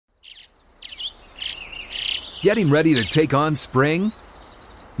Getting ready to take on spring?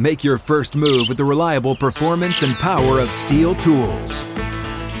 Make your first move with the reliable performance and power of Steel tools.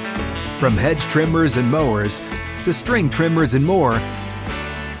 From hedge trimmers and mowers to string trimmers and more,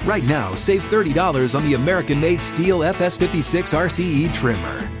 right now save $30 on the American-made Steel FS56 RCE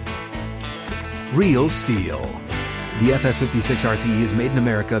trimmer. Real Steel. The FS56 RCE is made in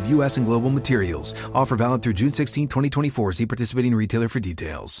America of U.S. and global materials. Offer valid through June 16, 2024. See participating retailer for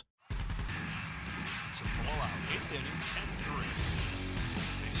details. It's a blowout. 8th inning, 10-3.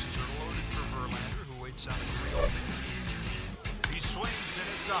 Bases are loaded for Verlander, who waits on a 3-0 pitch. He swings, and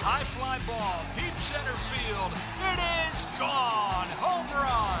it's a high fly ball. Deep center field. It is gone. Home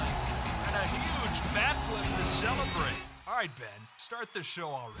run. And a huge bat flip to celebrate. All right, Ben, start the show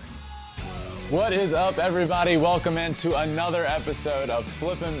already. What is up, everybody? Welcome into another episode of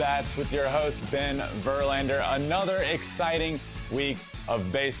Flippin' Bats with your host, Ben Verlander. Another exciting week of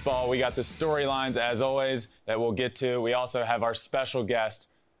baseball. We got the storylines, as always, that we'll get to. We also have our special guest,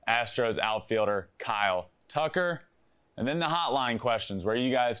 Astros outfielder Kyle Tucker. And then the hotline questions, where you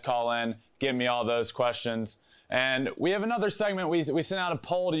guys call in, give me all those questions. And we have another segment. We sent out a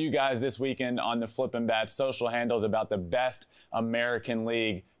poll to you guys this weekend on the Flippin' Bats social handles about the best American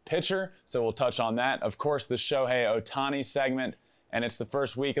League pitcher, so we'll touch on that. Of course, the Shohei Ohtani segment, and it's the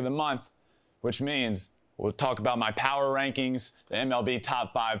first week of the month, which means we'll talk about my power rankings, the MLB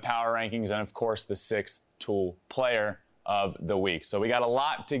top 5 power rankings, and of course, the 6-tool player of the week. So we got a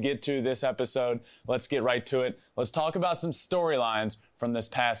lot to get to this episode. Let's get right to it. Let's talk about some storylines from this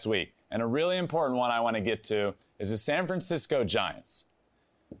past week. And a really important one I want to get to is the San Francisco Giants.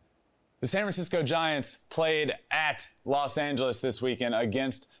 The San Francisco Giants played at Los Angeles this weekend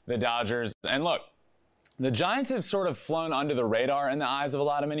against the Dodgers. And look, the Giants have sort of flown under the radar in the eyes of a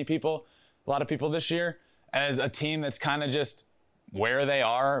lot of people this year as a team that's kind of just where they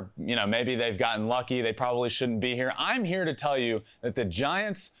are. You know, maybe they've gotten lucky. They probably shouldn't be here. I'm here to tell you that the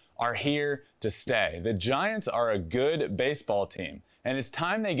Giants are here to stay. The Giants are a good baseball team, and it's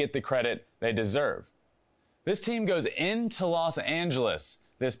time they get the credit they deserve. This team goes into Los Angeles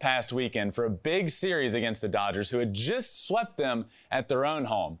this past weekend for a big series against the Dodgers, who had just swept them at their own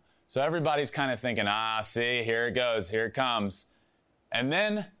home. So everybody's kind of thinking, see, here it goes, here it comes. And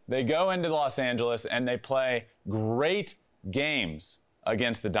then they go into Los Angeles and they play great games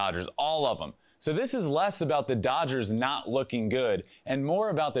against the Dodgers, all of them. So this is less about the Dodgers not looking good and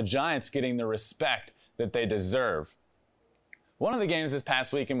more about the Giants getting the respect that they deserve. One of the games this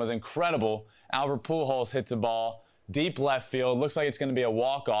past weekend was incredible. Albert Pujols hits a ball deep left field. Looks like it's going to be a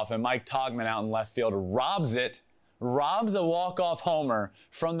walk-off, and Mike Togman out in left field robs a walk-off homer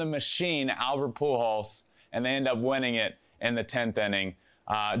from the machine, Albert Pujols, and they end up winning it in the 10th inning.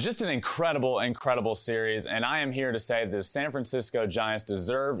 Just an incredible series, and I am here to say the San Francisco Giants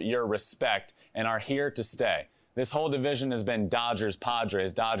deserve your respect and are here to stay. This whole division has been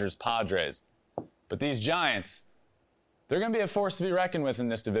Dodgers-Padres. But these Giants, they're going to be a force to be reckoned with in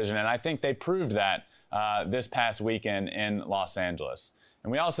this division, and I think they proved that this past weekend in Los Angeles.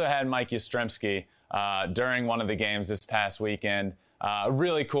 And we also had Mike Yastrzemski during one of the games this past weekend. A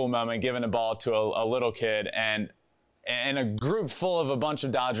really cool moment, giving a ball to a little kid, and in a group full of a bunch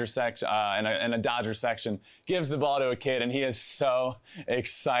of Dodger section, in a Dodger section, gives the ball to a kid, and he is so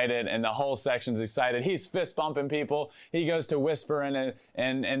excited, and the whole section's excited. He's fist bumping people. He goes to whisper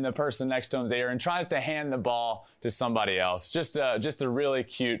in the person next to him's ear and tries to hand the ball to somebody else. Just a really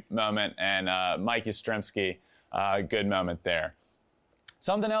cute moment, and Mike Yastrzemski, good moment there.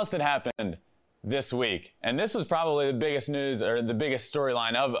 Something else that happened this week, and this was probably the biggest news or the biggest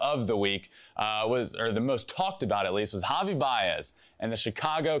storyline of the week, or the most talked about at least, was Javi Baez and the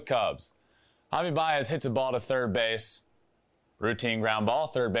Chicago Cubs. Javi Baez hits a ball to third base, routine ground ball.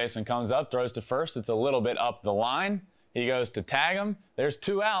 Third baseman comes up, throws to first. It's a little bit up the line. He goes to tag him. There's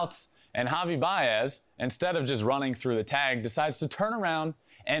 2 outs, and Javi Baez, instead of just running through the tag, decides to turn around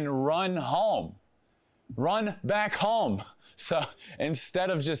and run back home. So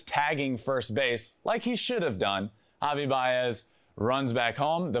instead of just tagging first base like he should have done, Javi Baez runs back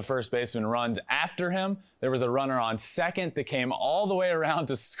home. The first baseman runs after him. There was a runner on second that came all the way around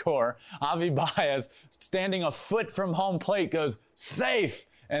to score. Javi Baez, standing a foot from home plate, goes, "Safe!"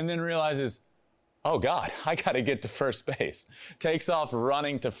 and then realizes, oh God, I got to get to first base. Takes off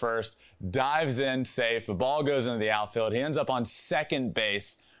running to first, dives in safe. The ball goes into the outfield. He ends up on second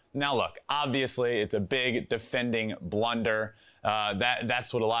base. Now look, obviously it's a big defending blunder.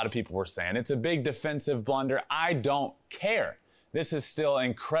 That's what a lot of people were saying. It's a big defensive blunder. I don't care. This is still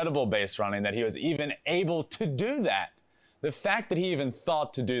incredible base running that he was even able to do that. The fact that he even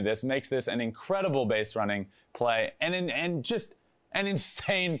thought to do this makes this an incredible base running play and just and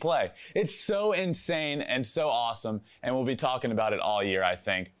insane play. It's so insane and so awesome, and we'll be talking about it all year, I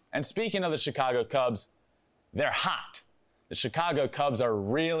think. And speaking of the Chicago Cubs, they're hot. The Chicago Cubs are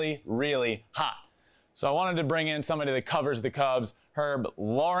really, really hot. So I wanted to bring in somebody that covers the Cubs. Herb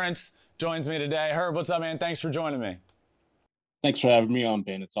Lawrence joins me today. Herb, what's up, man? Thanks for joining me. Thanks for having me on,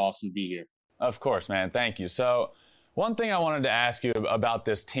 Ben. It's awesome to be here. Of course, man. Thank you. So one thing I wanted to ask you about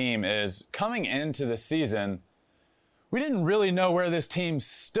this team is coming into the season, we didn't really know where this team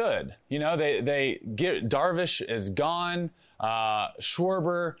stood. You know, Darvish is gone.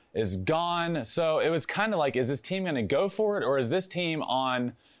 Schwarber is gone. So it was kind of like, is this team going to go for it, or is this team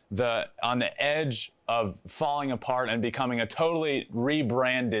on the edge of falling apart and becoming a totally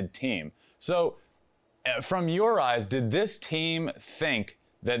rebranded team? So from your eyes, did this team think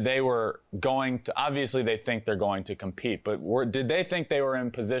that they were going to, obviously they think they're going to compete, but did they think they were in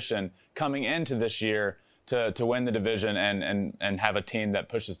position coming into this year to win the division and have a team that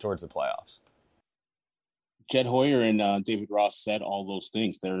pushes towards the playoffs? Jed Hoyer and David Ross said all those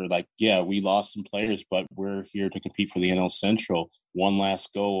things. They're like, yeah, we lost some players, but we're here to compete for the NL Central. One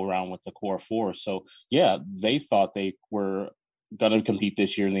last go around with the core four. So, yeah, they thought they were going to compete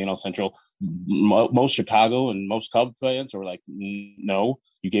this year in the NL Central. Most Chicago and most Cub fans are like, no,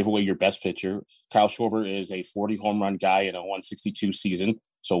 you gave away your best pitcher. Kyle Schwarber is a 40 home run guy in a 162 season.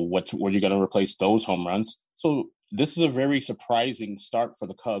 So what are you going to replace those home runs? So this is a very surprising start for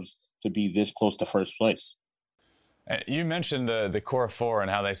the Cubs to be this close to first place. You mentioned the core four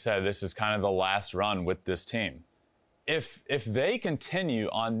and how they said this is kind of the last run with this team. If they continue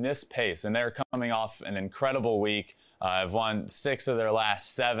on this pace, and they're coming off an incredible week, have won 6 of their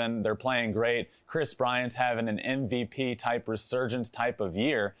last 7. They're playing great. Chris Bryant's having an MVP type resurgence type of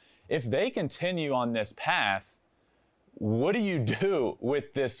year. If they continue on this path, what do you do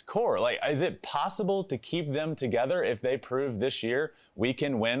with this core? Like, is it possible to keep them together if they prove this year we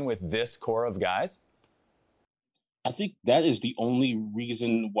can win with this core of guys? I think that is the only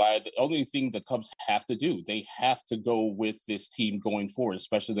only thing the Cubs have to do. They have to go with this team going forward,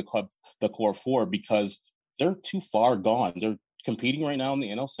 especially the core four, because they're too far gone. They're competing right now in the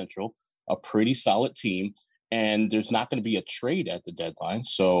NL Central, a pretty solid team, and there's not going to be a trade at the deadline.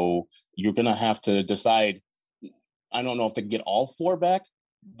 So you're going to have to decide. I don't know if they can get all 4 back,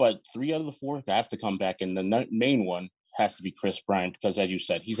 but 3 out of the 4 have to come back, and the main one has to be Chris Bryant, because as you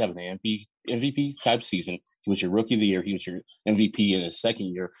said, he's having an MVP type season. He was your rookie of the year. He was your MVP in his second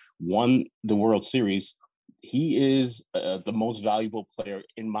year, won the World Series. He is the most valuable player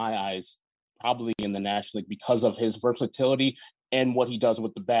in my eyes, probably in the National League, because of his versatility and what he does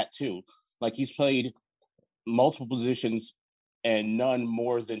with the bat too. Like, he's played multiple positions and none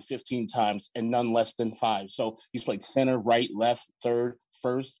more than 15 times and none less than 5. So he's played center, right, left, third,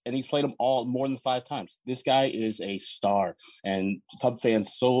 first, and he's played them all more than 5 times. This guy is a star, and Cub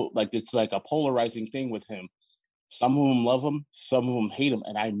fans, it's like a polarizing thing with him. Some of them love him, some of them hate him,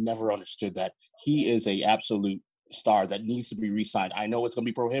 and I never understood that. He is a absolute star that needs to be re-signed. I know it's going to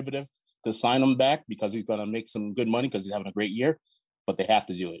be prohibitive to sign him back because he's going to make some good money because he's having a great year, but they have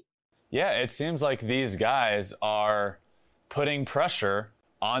to do it. Yeah, it seems like these guys are putting pressure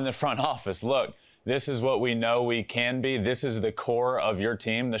on the front office. Look, this is what we know we can be. This is the core of your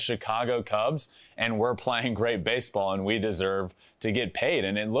team, the Chicago Cubs, and we're playing great baseball, and we deserve to get paid.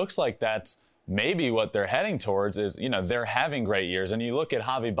 And it looks like that's maybe what they're heading towards is, they're having great years. And you look at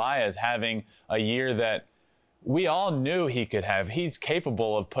Javi Baez having a year that we all knew he could have. He's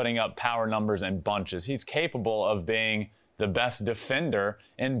capable of putting up power numbers and bunches. He's capable of being the best defender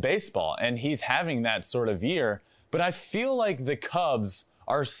in baseball, and he's having that sort of year. But I feel like the Cubs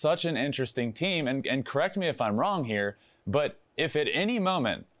are such an interesting team, and correct me if I'm wrong here, but if at any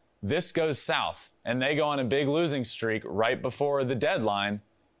moment this goes south and they go on a big losing streak right before the deadline,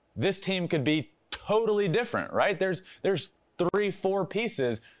 this team could be totally different, right? There's 3-4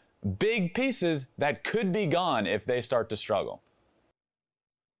 pieces, big pieces that could be gone if they start to struggle.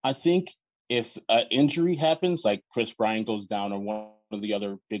 I think if an injury happens, like Chris Bryant goes down or one of the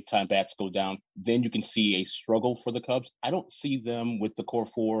other big-time bats go down, then you can see a struggle for the Cubs. I don't see them with the core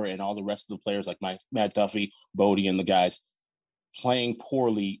four and all the rest of the players like Matt Duffy, Bodie, and the guys playing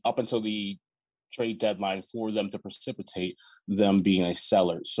poorly up until the trade deadline for them to precipitate them being a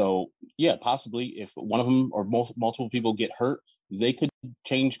seller. So, yeah, possibly if one of them or multiple people get hurt, they could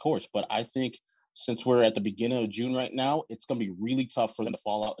change course. But I think since we're at the beginning of June right now, it's going to be really tough for them to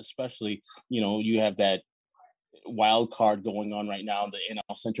fall out, especially, you have that wild card going on right now. The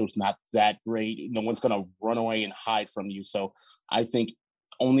NL Central is not that great. No one's going to run away and hide from you. So I think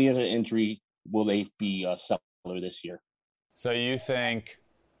only in an injury will they be a seller this year. So you think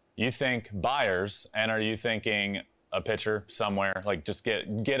buyers, and are you thinking a pitcher somewhere. Like, just get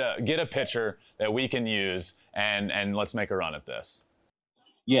a pitcher that we can use, and let's make a run at this.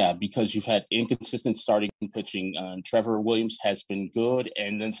 Yeah, because you've had inconsistent starting pitching. Trevor Williams has been good,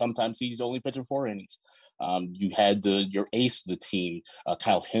 and then sometimes he's only pitching 4 innings. You had your ace of the team,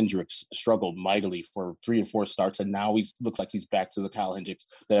 Kyle Hendricks, struggled mightily for 3 or 4 starts, and now he looks like he's back to the Kyle Hendricks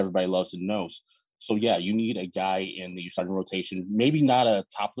that everybody loves and knows. So, yeah, you need a guy in the starting rotation, maybe not a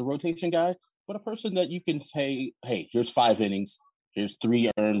top-of-the-rotation guy, but a person that you can say, hey, here's 5 innings, here's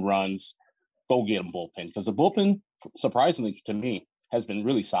 3 earned runs, go get him bullpen. Because the bullpen, surprisingly to me, has been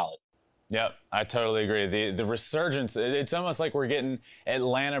really solid. Yep, I totally agree. The resurgence, it's almost like we're getting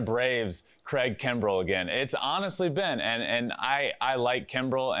Atlanta Braves Craig Kimbrell again. It's honestly been, and I like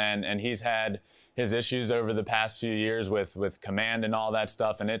Kimbrell, and he's had his issues over the past few years with command and all that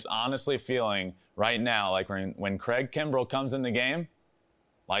stuff, and it's honestly feeling right now like when Craig Kimbrell comes in the game,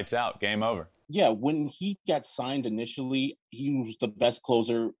 lights out, game over. Yeah, when he got signed initially, he was the best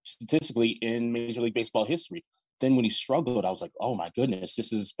closer statistically in Major League Baseball history. Then when he struggled, I was like, oh my goodness,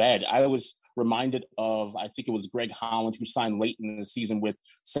 this is bad. I was reminded of, I think it was Greg Holland, who signed late in the season with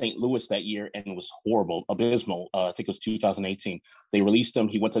St. Louis that year, and it was horrible, abysmal. I think it was 2018. They released him.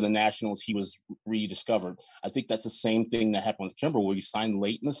 He went to the Nationals. He was rediscovered. I think that's the same thing that happened with Kimbrell, where he signed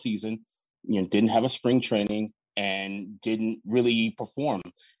late in the season, didn't have a spring training and didn't really perform.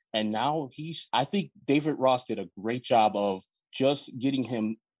 And now I think David Ross did a great job of just getting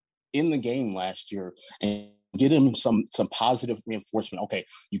him in the game last year and get him some positive reinforcement. Okay,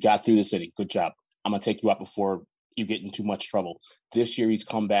 you got through this inning. Good job. I'm going to take you out before you get in too much trouble. This year he's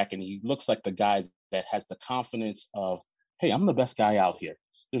come back and he looks like the guy that has the confidence of, hey, I'm the best guy out here.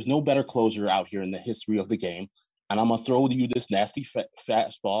 There's no better closer out here in the history of the game. And I'm going to throw you this nasty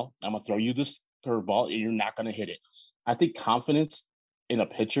fastball. I'm going to throw you this curveball and you're not going to hit it. I think confidence in a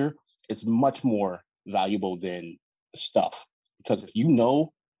pitcher is much more valuable than stuff, because if you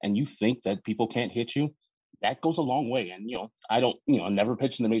know and you think that people can't hit you, that goes a long way. And, I don't, I never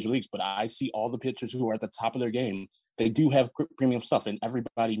pitched in the major leagues, but I see all the pitchers who are at the top of their game. They do have premium stuff, and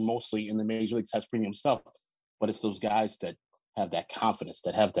everybody mostly in the major leagues has premium stuff, but it's those guys that have that confidence,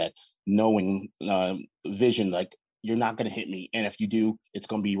 that have that knowing vision, like, you're not going to hit me. And if you do, it's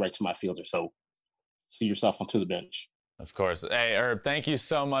going to be right to my fielder. So see yourself onto the bench. Of course. Hey, Herb, thank you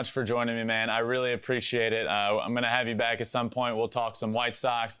so much for joining me, man. I really appreciate it. I'm going to have you back at some point. We'll talk some White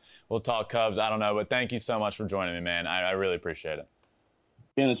Sox. We'll talk Cubs. I don't know, but thank you so much for joining me, man. I really appreciate it.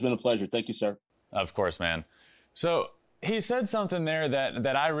 Ben, it's been a pleasure. Thank you, sir. Of course, man. So he said something there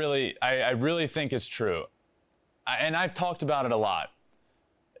that I really think is true. And I've talked about it a lot.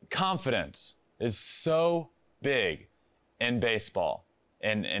 Confidence is so big in baseball,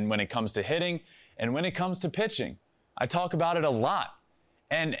 and when it comes to hitting and when it comes to pitching. I talk about it a lot.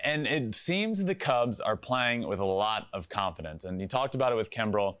 And it seems the Cubs are playing with a lot of confidence. And he talked about it with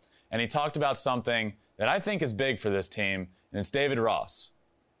Kimbrell, and he talked about something that I think is big for this team, and it's David Ross.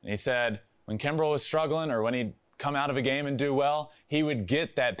 And he said when Kimbrell was struggling, or when he'd come out of a game and do well, he would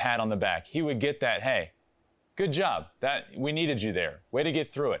get that pat on the back. He would get that, hey, good job. That we needed you there. Way to get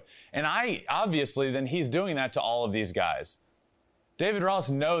through it. And then he's doing that to all of these guys. David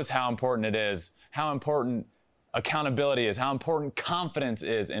Ross knows how important it is, how important accountability is, how important confidence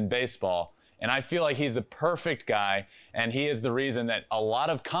is in baseball. And I feel like he's the perfect guy, and he is the reason that a lot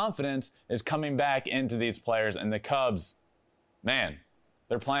of confidence is coming back into these players. And the Cubs, man,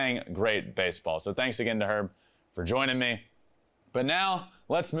 they're playing great baseball. So thanks again to Herb for joining me. But now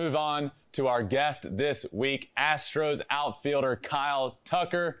let's move on to our guest this week, Astros outfielder Kyle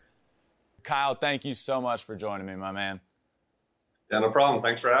Tucker. Kyle, thank you so much for joining me, my man. Yeah, no problem.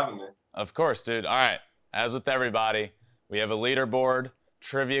 Thanks for having me. Of course, dude. All right. As with everybody, we have a leaderboard,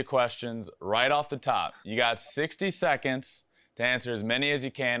 trivia questions right off the top. You got 60 seconds to answer as many as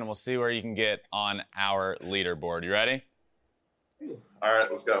you can, and we'll see where you can get on our leaderboard. You ready? All right,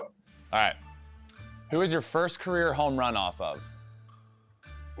 let's go. All right. Who was your first career home run off of?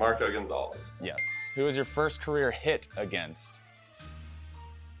 Marco Gonzalez. Yes. Who was your first career hit against?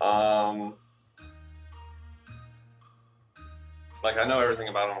 I know everything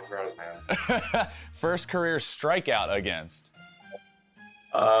about him throughout his hand. First career strikeout against?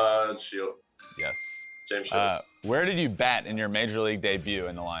 Shield. Yes. James Shield. Where did you bat in your major league debut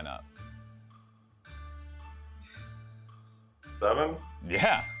in the lineup? 7.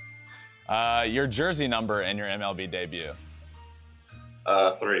 Yeah. Your jersey number in your MLB debut?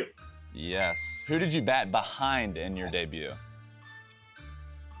 3. Yes. Who did you bat behind in your debut?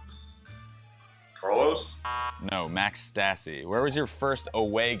 Carlos? No, Max Stassi. Where was your first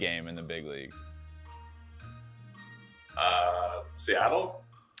away game in the big leagues? Seattle?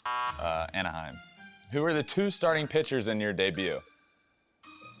 Anaheim. Who were the 2 starting pitchers in your debut?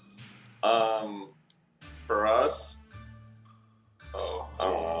 For us, I don't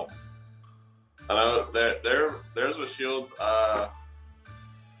know. I know theirs was Shields. I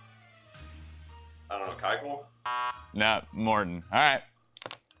don't know, Keuchel? No, Morton. All right.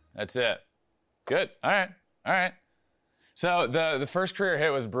 That's it. Good. All right. So the first career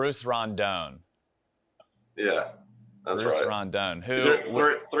hit was Bruce Rondon. Yeah, that's Bruce right. Rondon. Who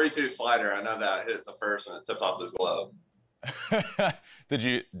 3-2 slider. I know that hit to first and it tipped off his glove. Did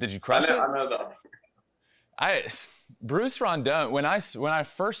you crush it? I know that. Bruce Rondon. When I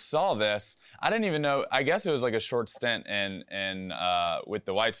first saw this, I didn't even know. I guess it was like a short stint in with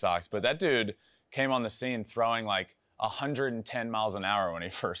the White Sox, but that dude came on the scene throwing like 110 miles an hour when he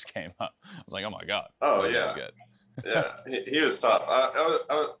first came up. I was like, oh my god. Oh that yeah. Good. Yeah, he was tough. I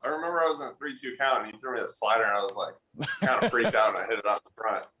remember I was in a 3-2 count and he threw me a slider and I was like kind of freaked out and I hit it off the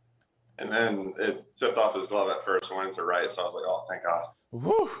front. And then it tipped off his glove at first and went into right. So I was like, oh, thank God.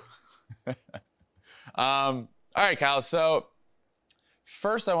 Woo. All right, Kyle. So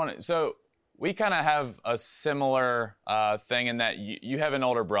first so we kind of have a similar thing in that you have an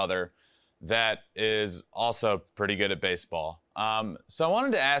older brother that is also pretty good at baseball. So I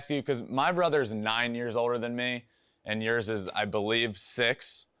wanted to ask you, because my brother's 9 years older than me, and yours is, I believe,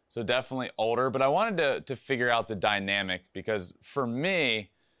 6, so definitely older. But I wanted to figure out the dynamic, because for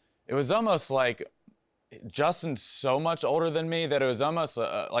me, it was almost like Justin's so much older than me that it was almost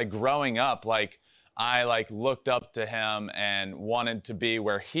like growing up, like I like looked up to him and wanted to be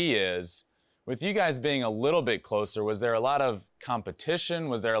where he is. With you guys being a little bit closer, was there a lot of competition?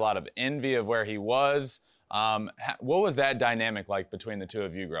 Was there a lot of envy of where he was? What was that dynamic like between the two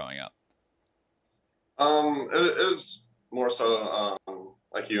of you growing up? It was more so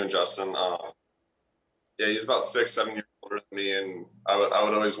like you and Justin. Yeah, he's about 6-7 years older than me, and I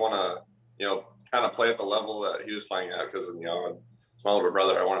would always want to, kind of play at the level that he was playing at, because it's my older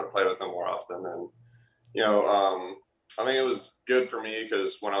brother. I wanted to play with him more often, and I think it was good for me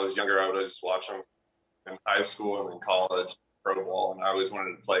because when I was younger, I would always watch him in high school and in college, pro ball, and I always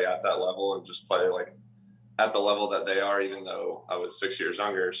wanted to play at that level and just play like at the level that they are, even though I was 6 years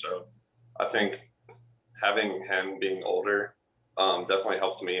younger. So I think having him being older definitely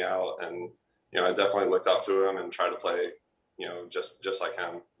helped me out, and I definitely looked up to him and tried to play, just like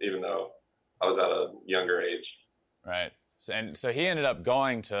him, even though I was at a younger age. Right. So he ended up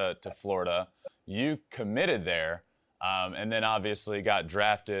going to Florida. You committed there, and then obviously got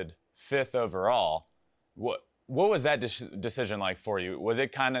drafted 5th overall. What was that decision like for you? Was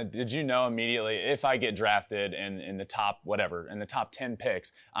it kind of, did you know immediately, if I get drafted in the top, in the top 10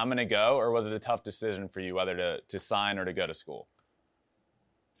 picks, I'm going to go? Or was it a tough decision for you whether to sign or to go to school?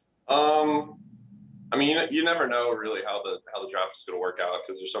 I mean, you never know really how the draft is going to work out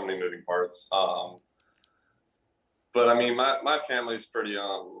because there's so many moving parts. But I mean, my family's pretty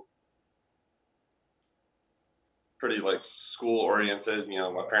like school oriented.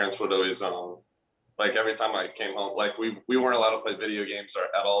 My parents would always like every time I came home, like we weren't allowed to play video games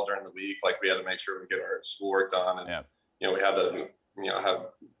at all during the week. Like we had to make sure we get our schoolwork done, and we had to have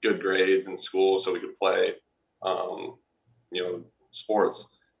good grades in school so we could play sports.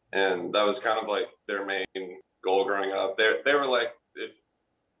 And that was kind of like their main goal growing up. They were like,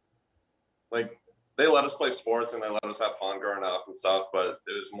 they let us play sports and they let us have fun growing up and stuff, but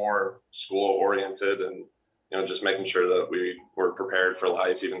it was more school oriented and just making sure that we were prepared for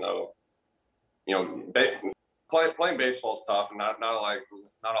life, even though playing baseball is tough and not a lot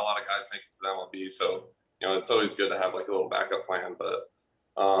of guys make it to the MLB. So it's always good to have like a little backup plan, but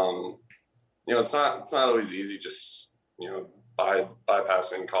it's not always easy just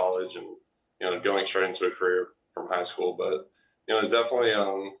bypassing college and going straight into a career from high school. But it's definitely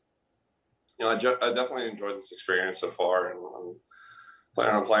I definitely enjoyed this experience so far, and I'm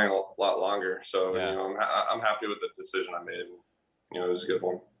planning on playing a lot longer. So I'm happy with the decision I made. It was a good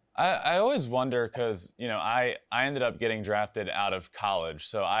one. I always wonder because, I ended up getting drafted out of college.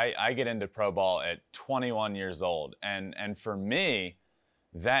 So I get into pro ball at 21 years old. And for me,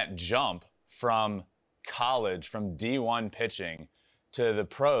 that jump from college, from D1 pitching to the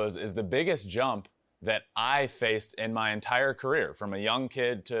pros is the biggest jump that I faced in my entire career, from a young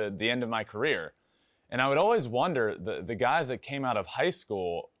kid to the end of my career. And I would always wonder, the guys that came out of high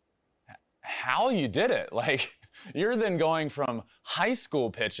school, how you did it. Like, you're then going from high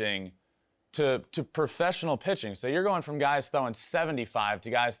school pitching to professional pitching. So you're going from guys throwing 75 to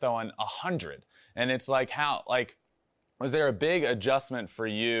guys throwing 100. And it's like, was there a big adjustment for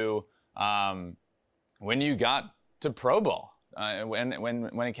you when you got to pro ball, when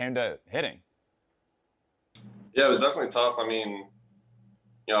it came to hitting? Yeah, it was definitely tough. I mean,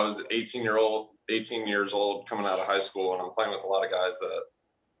 I was 18 18 years old coming out of high school, and I'm playing with a lot of guys that,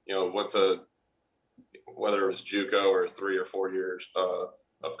 went to, whether it was JUCO or 3 or 4 years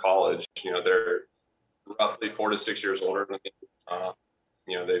of college, they're roughly 4 to 6 years older than me.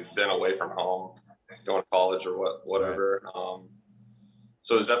 They've been away from home, going to college or whatever. Right.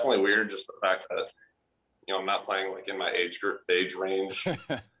 So it's definitely weird, just the fact that, I'm not playing like in my age range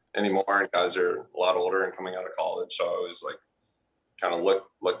anymore, and guys are a lot older and coming out of college. So I always like kind of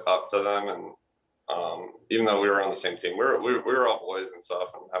looked up to them, and even though we were on the same team, we were all boys and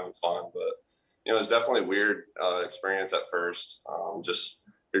stuff and having fun, but it was definitely a weird experience at first. Just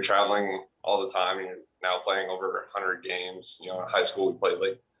you're traveling all the time, and you're now playing over 100 games. In high school we played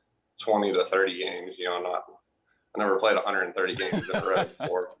like 20 to 30 games. I never played 130 games in a row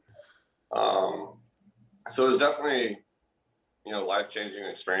before. So it was definitely, life-changing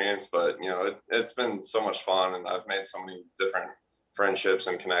experience, but, it's been so much fun, and I've made so many different friendships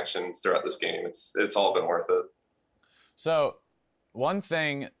and connections throughout this game. It's all been worth it. So one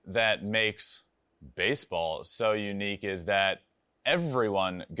thing that makes baseball so unique is that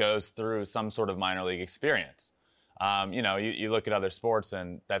everyone goes through some sort of minor league experience. You look at other sports,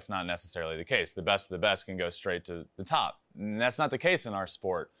 and that's not necessarily the case. The best of the best can go straight to the top. And that's not the case in our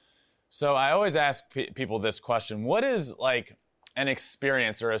sport. So I always ask people this question: what is like an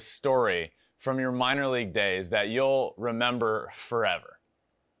experience or a story from your minor league days that you'll remember forever?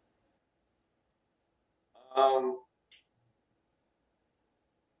 I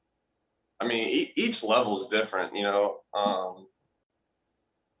mean, each level is different,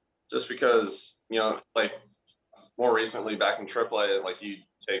 just because, like more recently back in AAA, like you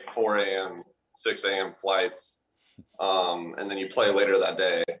take 4 a.m., 6 a.m. flights, and then you play later that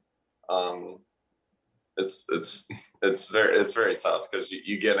day. It's very tough because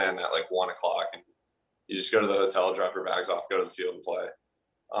you get in at like 1 o'clock and you just go to the hotel, drop your bags off, go to the field and play.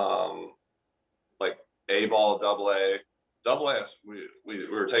 Like A ball, double A, we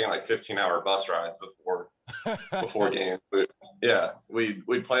were taking like 15-hour bus rides before games.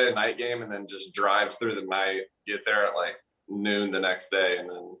 We'd play a night game and then just drive through the night, get there at like noon the next day, and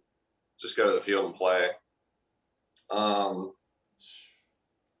then just go to the field and play.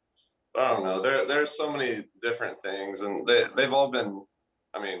 I don't know. There's so many different things, and they've all been.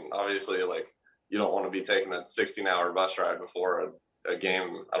 I mean, obviously, like you don't want to be taking a 16-hour bus ride before a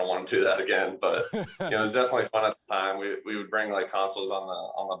game. I don't want to do that again. But it was definitely fun at the time. We would bring like consoles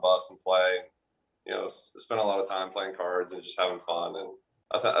on the bus and play. Spend a lot of time playing cards and just having fun. And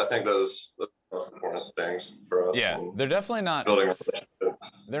I think those are the most important things for us. Yeah, they're definitely not.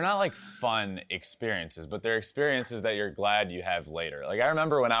 They're not like fun experiences, but they're experiences that you're glad you have later. Like I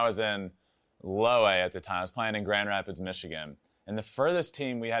remember when I was in low A at the time, I was playing in Grand Rapids, Michigan, and the furthest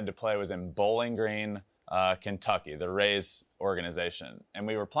team we had to play was in Bowling Green, Kentucky, the Rays organization. And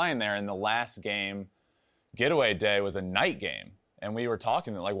we were playing there, and the last game, getaway day, was a night game. And we were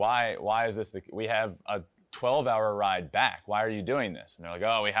talking like, why is this? We have a 12-hour ride back. Why are you doing this? And they're like,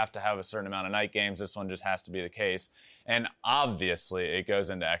 oh, we have to have a certain amount of night games. This one just has to be the case. And obviously it goes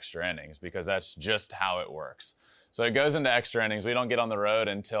into extra innings because that's just how it works. So it goes into extra innings. We don't get on the road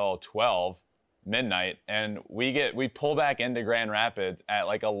until 12 midnight, and we pull back into Grand Rapids at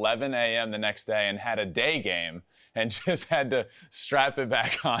like 11 a.m. the next day and had a day game and just had to strap it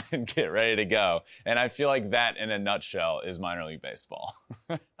back on and get ready to go. And I feel like that in a nutshell is minor league baseball.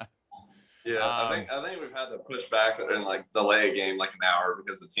 Yeah, I think we've had to push back and like delay a game like an hour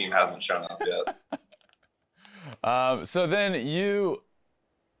because the team hasn't shown up yet. So then you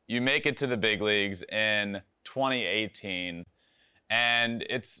make it to the big leagues in 2018, and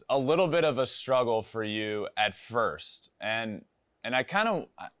it's a little bit of a struggle for you at first. And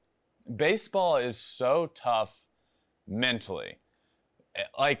baseball is so tough mentally.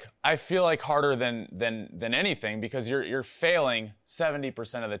 Like I feel like harder than anything because you're failing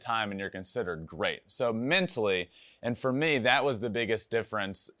 70% of the time and you're considered great. So mentally, and for me, that was the biggest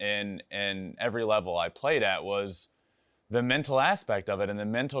difference in every level I played at was the mental aspect of it and the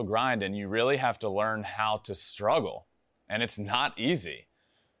mental grind. And you really have to learn how to struggle, and it's not easy.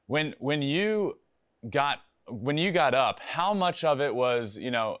 When you got up, how much of it was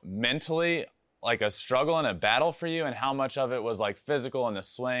mentally like a struggle and a battle for you, and how much of it was like physical and the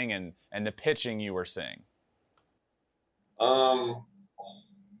swing and the pitching you were seeing?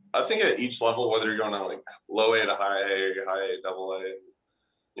 I think at each level, whether you're going to like low A to high A, high A, double A,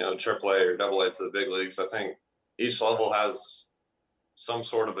 triple A or double A to the big leagues, I think each level has some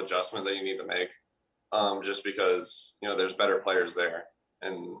sort of adjustment that you need to make, just because, there's better players there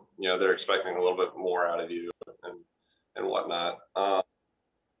and, they're expecting a little bit more out of you and whatnot.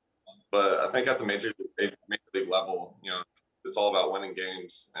 But I think at the major league level, it's all about winning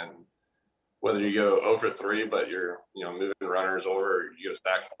games. And, whether you go 0 for 3, but you're, moving runners over, or you go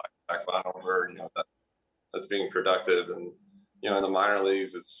stack line over, that's being productive. And, in the minor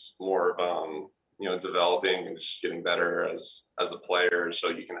leagues, it's more of, developing and just getting better as a player so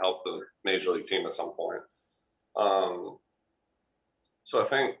you can help the major league team at some point. So I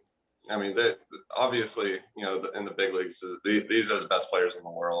think, that obviously, in the big leagues, these are the best players in the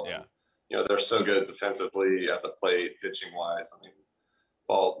world. Yeah. And, they're so good defensively at the plate, pitching wise.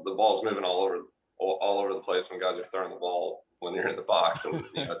 The ball's moving all over the place when guys are throwing the ball when you're in the box, and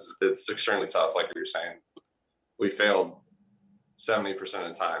it's extremely tough. Like you were saying, we failed 70%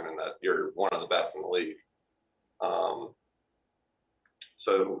 of the time, and that you're one of the best in the league.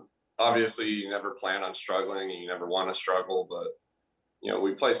 So obviously, you never plan on struggling, and you never want to struggle, but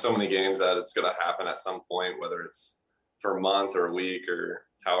we play so many games that it's going to happen at some point, whether it's for a month or a week or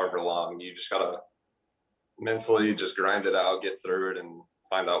however long. You just got to mentally just grind it out, get through it, and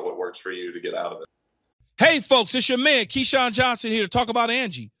find out what works for you to get out of it. Hey, folks, it's your man, Keyshawn Johnson, here to talk about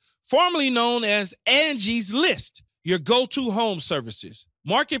Angie, formerly known as Angie's List, your go-to home services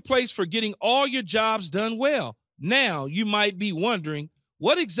marketplace for getting all your jobs done well. Now, you might be wondering,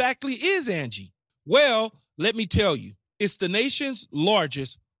 what exactly is Angie? Well, let me tell you. It's the nation's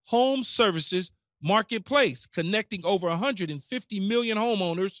largest home services marketplace, connecting over 150 million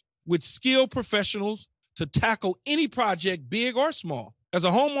homeowners with skilled professionals to tackle any project, big or small. As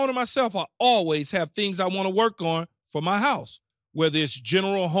a homeowner myself, I always have things I want to work on for my house, whether it's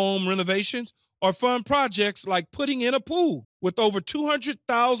general home renovations or fun projects like putting in a pool. With over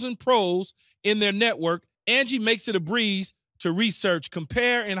 200,000 pros in their network, Angie makes it a breeze to research,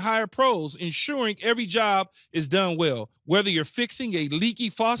 compare, and hire pros, ensuring every job is done well. Whether you're fixing a leaky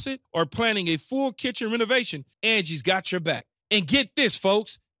faucet or planning a full kitchen renovation, Angie's got your back. And get this,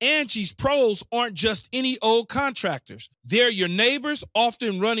 folks, Angie's pros aren't just any old contractors. They're your neighbors,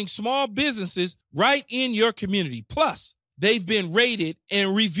 often running small businesses right in your community. Plus, they've been rated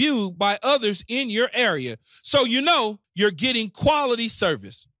and reviewed by others in your area, so you're getting quality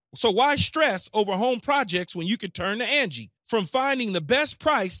service. So why stress over home projects when you can turn to Angie? From finding the best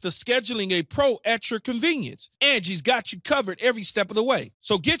price to scheduling a pro at your convenience, Angie's got you covered every step of the way.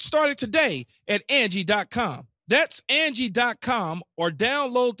 So get started today at Angie.com. That's Angie.com, or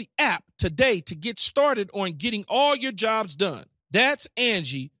download the app today to get started on getting all your jobs done. That's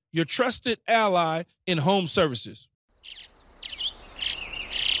Angie, your trusted ally in home services.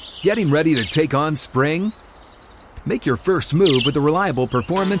 Getting ready to take on spring? Make your first move with the reliable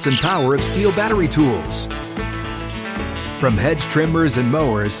performance and power of Steel battery tools. From hedge trimmers and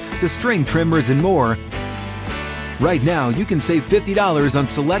mowers to string trimmers and more, right now you can save $50 on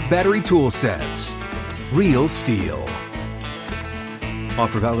select battery tool sets. Real Steel.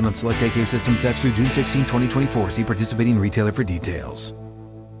 Offer valid on select AK system sets through June 16, 2024. See participating retailer for details.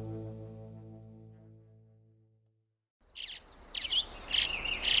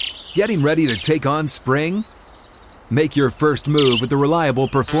 Getting ready to take on spring? Make your first move with the reliable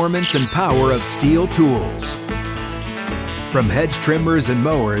performance and power of Steel tools. From hedge trimmers and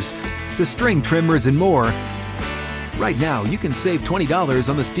mowers to string trimmers and more, right now you can save $20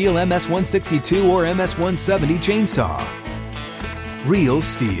 on the Steel MS-162 or MS-170 chainsaw. Real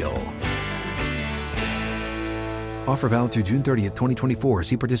Steel. Offer valid through June 30th, 2024.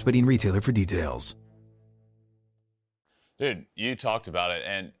 See participating retailer for details. Dude, you talked about it,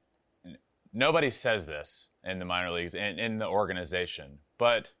 and nobody says this in the minor leagues and in the organization,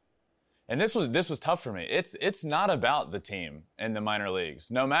 but this was tough for me. It's not about the team in the minor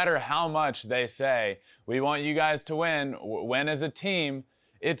leagues. No matter how much they say we want you guys to win as a team,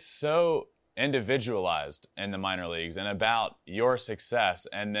 it's so individualized in the minor leagues and about your success.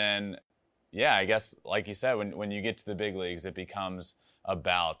 And then, yeah, I guess like you said, when you get to the big leagues, it becomes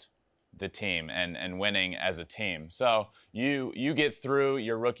about the team and winning as a team. So you get through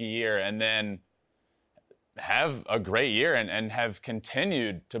your rookie year and then have a great year and have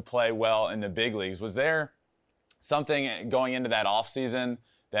continued to play well in the big leagues. Was there something going into that offseason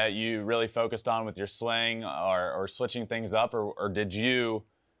that you really focused on with your swing or switching things up, or did you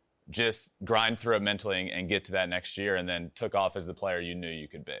just grind through it mentally and get to that next year and then took off as the player you knew you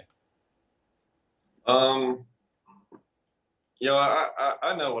could be? I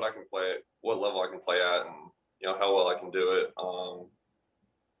know what I can play at, what level I can play at, and how well I can do it.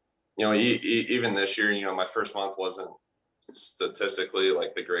 Even this year, my first month wasn't statistically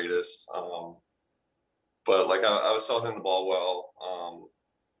like the greatest, but like I was still hitting the ball well,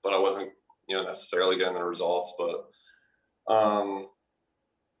 but I wasn't necessarily getting the results. But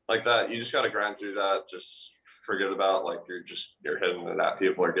like that, you just got to grind through that. Just forget about like you're hitting it at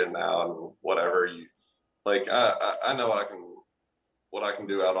people are getting out and whatever. I know what I can what I can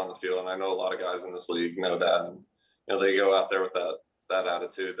do out on the field. And I know a lot of guys in this league know that. And, they go out there with that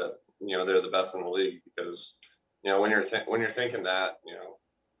attitude that, they're the best in the league because, when you're thinking that,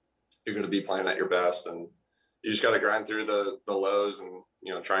 you're going to be playing at your best, and you just got to grind through the lows and,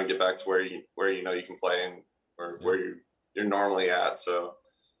 try and get back to where you can play and where you're normally at. So,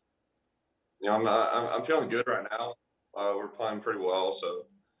 I'm feeling good right now. We're playing pretty well, so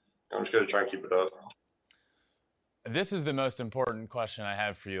I'm just going to try and keep it up. This is the most important question I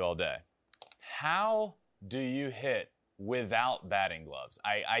have for you all day. How do you hit without batting gloves?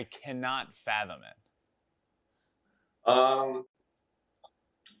 I cannot fathom it. I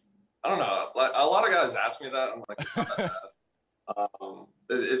don't know. Like, a lot of guys ask me that. I'm like, it's not that bad.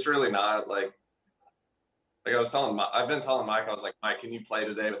 It's really not. Like I was telling I've been telling Mike, I was like, Mike, can you play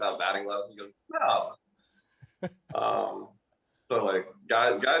today without batting gloves? He goes, no. So like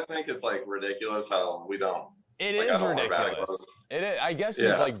guys think it's like ridiculous how we don't. It is ridiculous. It is. I guess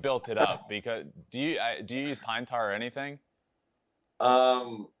you've like built it up because do you use pine tar or anything?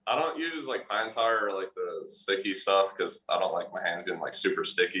 I don't use like pine tar or like the sticky stuff because I don't like my hands getting like super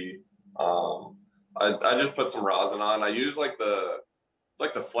sticky. I just put some rosin on. I use like it's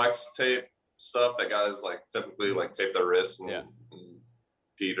like the flex tape stuff that guys like typically like tape their wrists and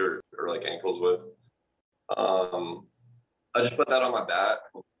feet or like ankles with. I just put that on my bat.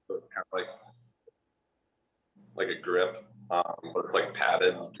 So it's kind of like a grip, but it's like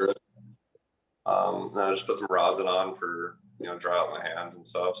padded grip. And I just put some rosin on for, dry out my hands and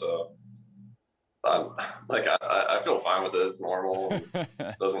stuff. So I'm like, I feel fine with it. It's normal.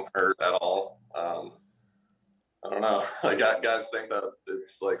 It doesn't hurt at all. I don't know. Like guys think that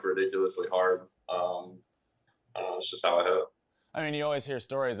it's like ridiculously hard. I don't know. It's just how I hit. I mean, you always hear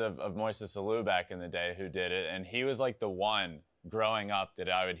stories of Moises Alou back in the day who did it. And he was like the one growing up that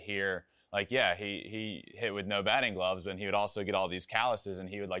I would hear like, yeah, he hit with no batting gloves, but he would also get all these calluses and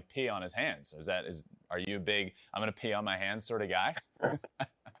he would like pee on his hands. Are you a big, I'm going to pee on my hands sort of guy?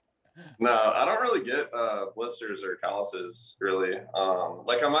 No, I don't really get blisters or calluses really.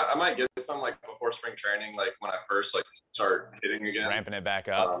 Like I might get some like before spring training, like when I first like start hitting again, ramping it back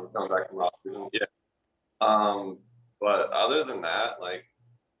up, coming back from off season. Yeah. But other than that, like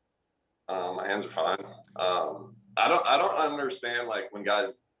my hands are fine. I don't understand like when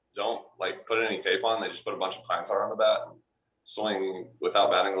guys don't like put any tape on, they just put a bunch of pine tar on the bat and swing without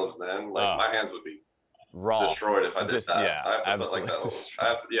batting gloves. Then like my hands would be raw, destroyed if I did that. Yeah, I have to absolutely. put like that I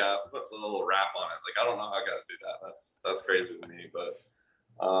have to put a little wrap on it. Like I don't know how guys do that. That's crazy to me. But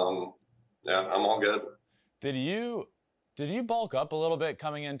yeah, I'm all good. Did you bulk up a little bit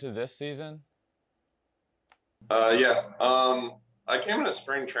coming into this season? Yeah. I came into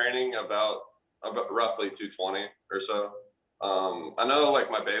spring training about roughly 220 or so. I know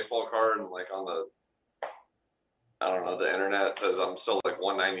like my baseball card and like on the internet says I'm still like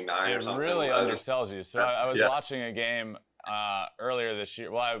 199 or something. It really undersells you. So I was watching a game earlier this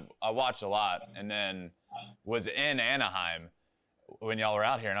year. Well, I watched a lot and then was in Anaheim when y'all were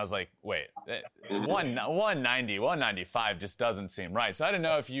out here. And I was like, wait, 190, 195 just doesn't seem right. So I didn't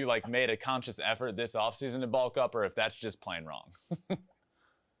know if you like made a conscious effort this offseason to bulk up or if that's just plain wrong.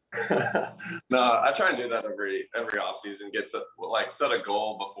 No, I try and do that every offseason. Set a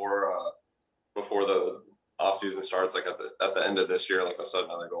goal before the offseason starts. Like at the end of this year, like I set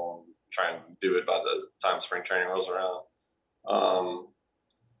another goal and try and do it by the time spring training rolls around.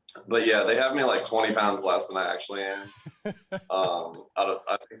 But yeah, they have me like 20 pounds less than I actually am.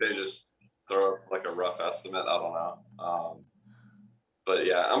 I think they just throw like a rough estimate. I don't know. But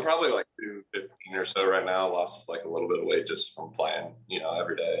yeah, I'm probably like 215 or so right now. Lost like a little bit of weight just from playing,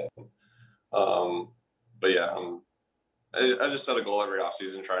 every day. But yeah, I just set a goal every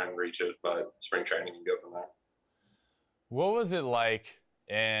offseason, try and reach it by spring training and go from there. What was it like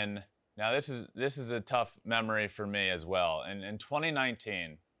now this is a tough memory for me as well. And in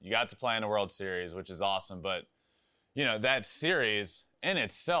 2019, you got to play in a World Series, which is awesome. But, that series in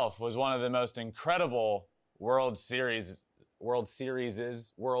itself was one of the most incredible World Series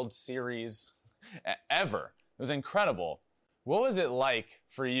ever. It was incredible. What was it like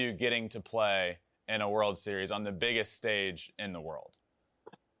for you getting to play in a World Series on the biggest stage in the world?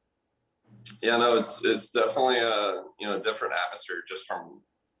 Yeah, no, it's definitely a different atmosphere just from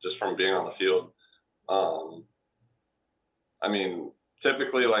being on the field. I mean,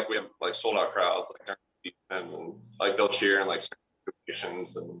 typically like we have like sold out crowds like and like they'll cheer and like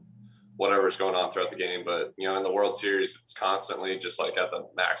situations and whatever's going on throughout the game. But, in the World Series, it's constantly just like at the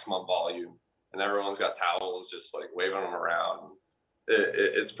maximum volume and everyone's got towels just like waving them around.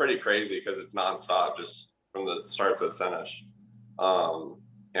 It's pretty crazy because it's nonstop just from the start to the finish.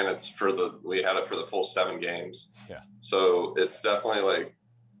 and we had it for the full 7 games. Yeah. So it's definitely like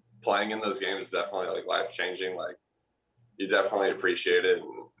playing in those games is definitely like life changing. Like you definitely appreciate it,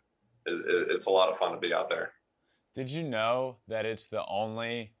 and it's a lot of fun to be out there. Did you know that it's the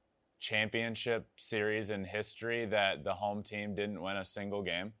only championship series in history that the home team didn't win a single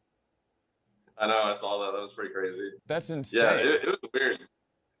game? I know, I saw that. That was pretty crazy. That's insane. Yeah, it was weird.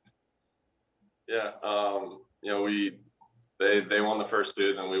 Yeah, they won the first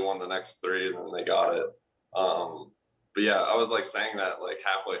 2, then we won the next 3, and then they got it. But yeah, I was like saying that like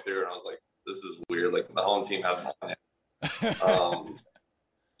halfway through, and I was like, this is weird. Like the home team hasn't won it.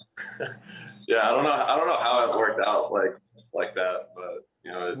 Yeah, I don't know how it worked out like that, but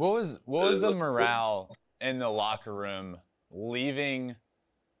you know. What was the morale in the locker room leaving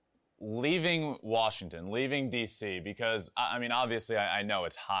Washington, leaving DC? Because I mean, obviously, I know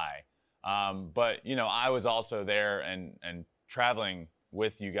it's high, but you know, I was also there and traveling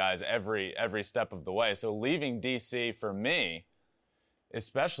with you guys every step of the way. So leaving DC for me,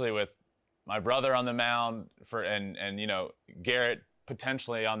 especially with my brother on the mound and you know, Garrett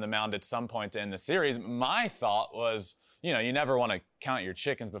potentially on the mound at some point to end the series, my thought was, you know, you never want to count your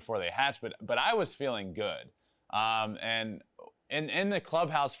chickens before they hatch, but I was feeling good. And in the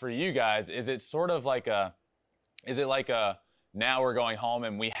clubhouse for you guys, is it like a now we're going home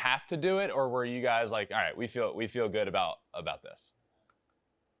and we have to do it, or were you guys like, all right, we feel good about this?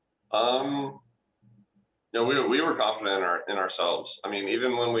 You know, we were confident in ourselves. I mean,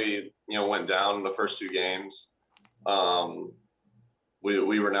 even when we, you know, went down the first 2 games,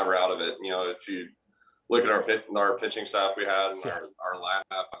 we were never out of it. You know, if you look at our pitching staff we had and our lineup,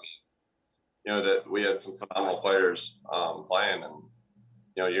 I mean, you know, that we had some phenomenal players playing, and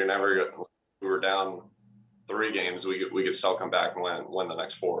you know, we were down 3 games, we could still come back and win the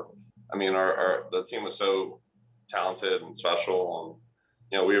next 4. I mean, the team was so talented and special, and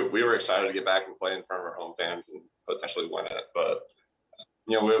you know, we were excited to get back and play in front of our home fans and potentially win it. But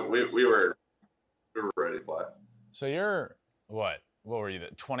you know, we were ready to play. So you're what were you,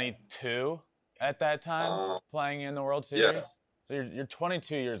 22 at that time, playing in the World Series? Yeah. So you're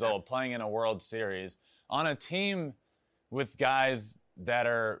 22 years old playing in a World Series on a team with guys that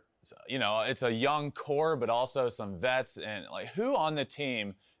are, you know, it's a young core, but also some vets. And like, who on the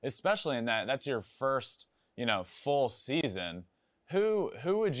team, especially in that's your first, you know, full season, who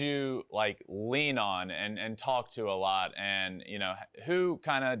would you like lean on and talk to a lot? And, you know, who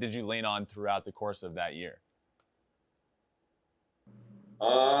kind of did you lean on throughout the course of that year?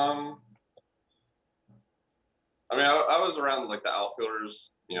 I mean, I was around like the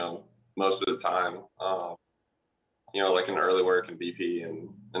outfielders, you know, most of the time. You know, like in early work and BP and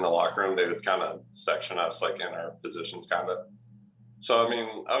in the locker room, they would kind of section us like in our positions, kind of. So I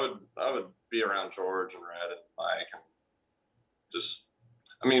mean, I would be around George and Red and Mike, and just,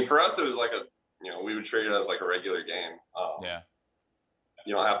 I mean, for us it was like you know, we would treat it as like a regular game. Yeah.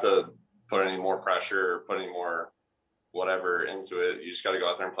 You don't have to put any more pressure or put any more whatever into it. You just got to go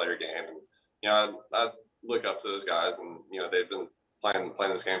out there and play your game. And you know, I look up to those guys, and you know, they've been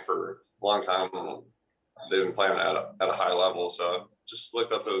playing this game for a long time, and they've been playing at a high level. So I just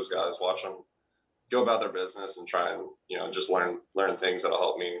looked up to those guys, watch them go about their business, and try and, you know, just learn things that'll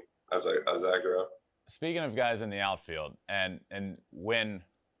help me as I grow. Speaking of guys in the outfield, and when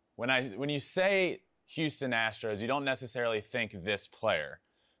you say Houston Astros, you don't necessarily think this player,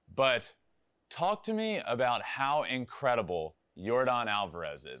 but talk to me about how incredible Yordan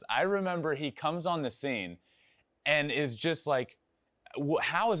Alvarez is. I remember he comes on the scene and is just like,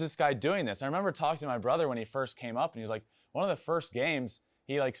 how is this guy doing this? I remember talking to my brother when he first came up, and he was like, one of the first games,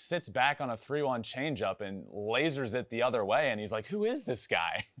 he like sits back on a 3-1 changeup and lasers it the other way, and he's like, who is this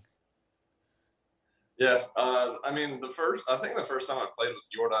guy? Yeah, I mean, I think the first time I played with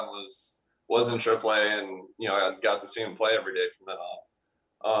Yordan was in AAA, and you know, I got to see him play every day from then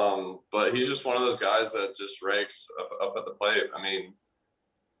on. But he's just one of those guys that just rakes up at the plate. I mean,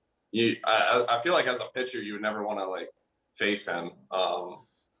 I feel like as a pitcher, you would never want to like face him. I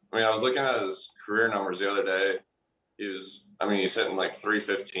mean, I was looking at his career numbers the other day. He's hitting like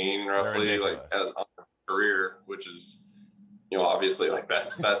 315 roughly, like as on his career, which is, you know, obviously like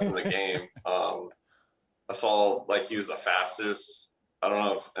best in the game. I saw like he was the fastest. I don't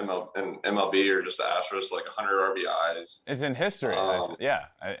know if MLB or just the Astros, like 100 RBIs. It's in history. I think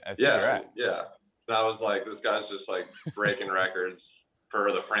you're right. Yeah. And I was like, this guy's just like breaking records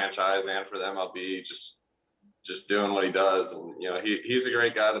for the franchise and for the MLB, just doing what he does. And, you know, he's a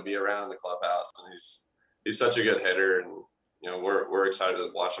great guy to be around in the clubhouse, and he's such a good hitter. And, you know, we're excited to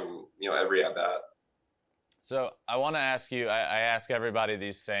watch him, you know, every at bat. So I want to ask you, I ask everybody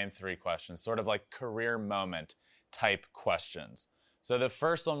these same 3 questions, sort of like career moment type questions. So the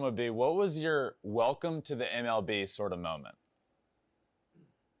first one would be, what was your welcome to the MLB sort of moment?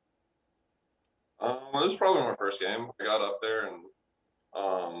 It was probably my first game. I got up there and,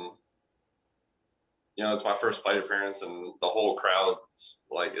 it's my first plate appearance, and the whole crowd's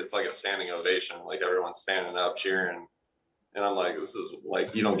like, it's like a standing ovation. Like everyone's standing up cheering. And I'm like, this is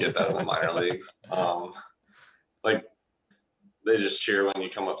like, you don't get that in the minor leagues. Like they just cheer when you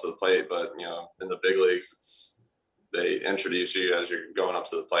come up to the plate, but in the big leagues, they introduce you as you're going up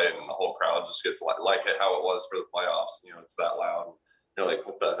to the plate, and the whole crowd just gets like it how it was for the playoffs. It's that loud. You're like,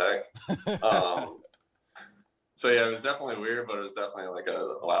 what the heck? So yeah, it was definitely weird, but it was definitely like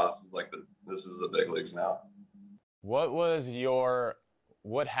wow, this is the big leagues now. What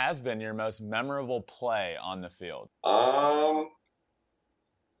has been your most memorable play on the field?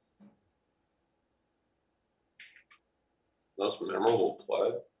 Most memorable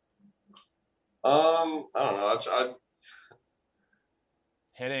play? I don't know. I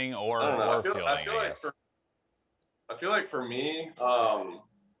hitting or fielding, I feel like for me,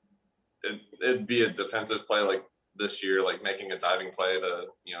 it'd be a defensive play like this year, like making a diving play to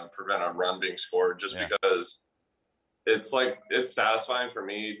prevent a run being scored, just because it's satisfying for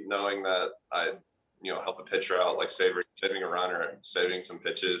me knowing that I help a pitcher out, like saving a run or saving some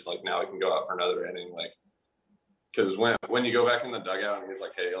pitches. Like now I can go out for another inning, like because when you go back in the dugout and he's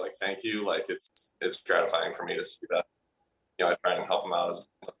like, hey, like thank you, like it's gratifying for me to see that. I try and help him out as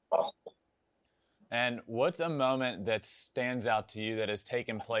much as possible. And what's a moment that stands out to you that has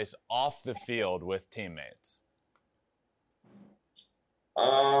taken place off the field with teammates?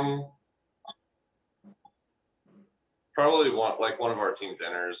 Probably one of our team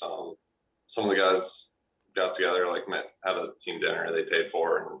dinners. Some of the guys got together, had a team dinner they paid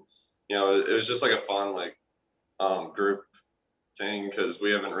for, and it was just like a fun group thing because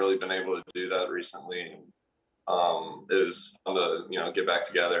we haven't really been able to do that recently. And, it was fun to get back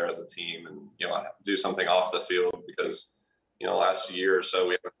together as a team and do something off the field because last year or so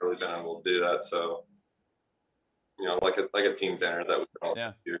we haven't really been able to do that. So like a team dinner that we can all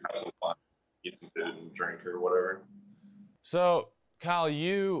do, have some fun, eat some food and drink or whatever. So Kyle,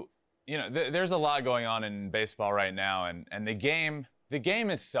 there's a lot going on in baseball right now, and the game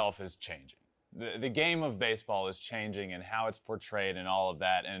itself is changing. The game of baseball is changing and how it's portrayed and all of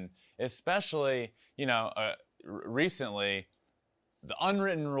that, and especially recently, the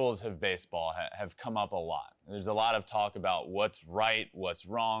unwritten rules of baseball have come up a lot. There's a lot of talk about what's right, what's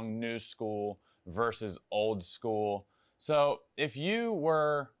wrong, new school versus old school. So if you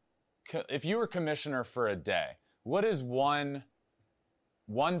were commissioner for a day, what is one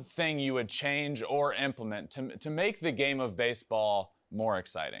thing you would change or implement to make the game of baseball more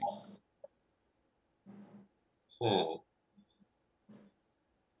exciting?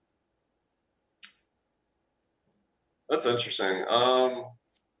 That's interesting. I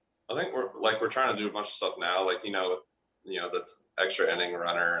think we're trying to do a bunch of stuff now, the extra inning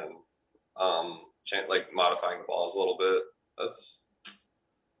runner and modifying the balls a little bit. It's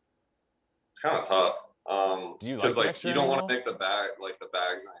kind of tough. Do you like extra you don't inning want to make the bags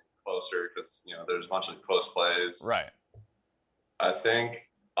closer because there's a bunch of close plays. Right. I think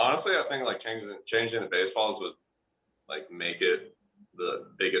changing the baseballs would make it the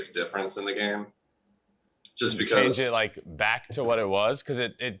biggest difference in the game. Just because change it back to what it was, because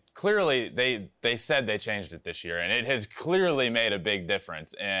it clearly they said they changed it this year, and it has clearly made a big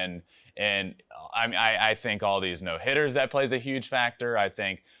difference. And I think all these no hitters, that plays a huge factor. I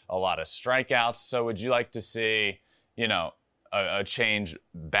think a lot of strikeouts. So would you like to see a change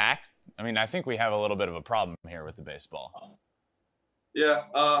back? I mean, I think we have a little bit of a problem here with the baseball. Yeah,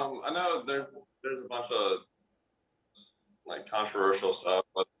 I know there's a bunch of controversial stuff,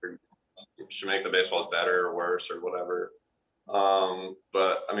 whether you should make the baseballs better or worse or whatever.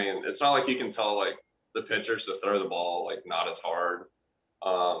 But I mean, it's not like you can tell the pitchers to throw the ball not as hard.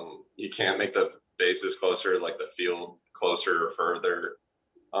 You can't make the bases closer, the field closer or further.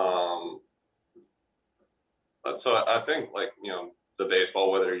 So I think the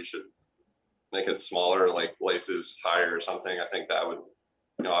baseball, whether you should make it smaller, laces higher or something, I think that would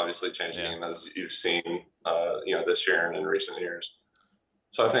obviously change the game, as you've seen this year and in recent years.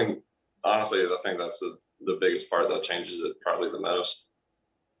 So honestly, I think that's the biggest part that changes it probably the most.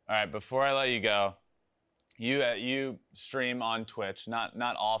 All right, before I let you go, you stream on Twitch, not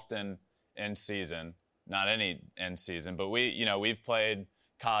often in season, not any in season, but we've played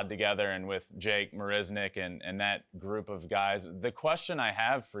COD together and with Jake Marisnik and that group of guys. The question I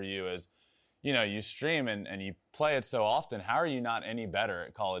have for you is, you stream and you play it so often. How are you not any better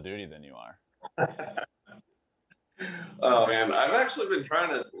at Call of Duty than you are? Oh man, I've actually been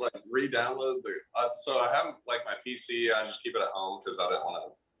trying to like re-download the. So I have like my PC. I just keep it at home because I didn't want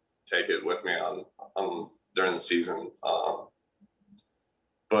to take it with me on during the season.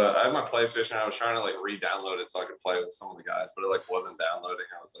 But I have my PlayStation. I was trying to like re-download it so I could play with some of the guys, but it like wasn't downloading.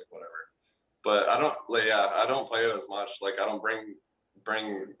 I was like, whatever. But I don't play it as much. Like I don't bring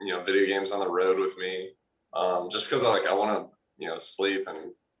video games on the road with me, just because I want to sleep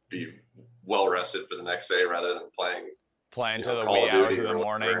and be well rested for the next day rather than playing to the wee hours of the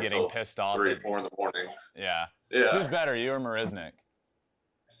morning, getting pissed off 3 or 4 in the morning. Yeah. Yeah. Who's better, you or Marisnik?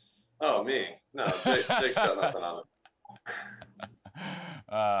 Oh, me. No, Jake's got nothing on it.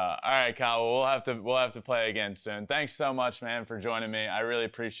 All right, Kyle. Well, we'll have to play again soon. Thanks so much, man, for joining me. I really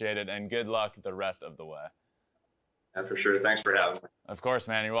appreciate it, and good luck the rest of the way. Yeah, for sure. Thanks for having me. Of course,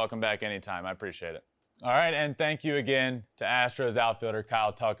 man. You're welcome back anytime. I appreciate it. All right, and thank you again to Astros outfielder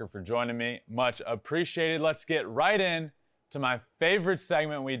Kyle Tucker for joining me. Much appreciated. Let's get right in to my favorite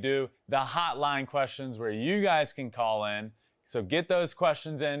segment we do, the hotline questions, where you guys can call in. So get those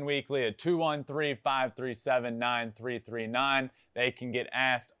questions in weekly at 213-537-9339. They can get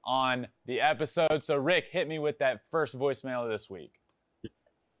asked on the episode. So Rick, hit me with that first voicemail of this week.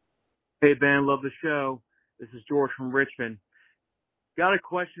 Hey, Ben, love the show. This is George from Richmond. Got a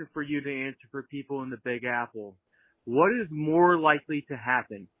question for you to answer for people in the Big Apple. What is more likely to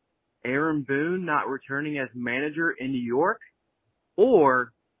happen? Aaron Boone not returning as manager in New York,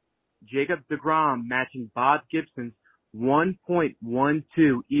 or Jacob deGrom matching Bob Gibson's 1.12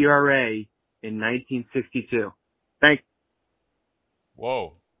 ERA in 1962? Thanks.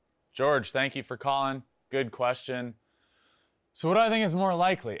 Whoa. George, thank you for calling. Good question. So what do I think is more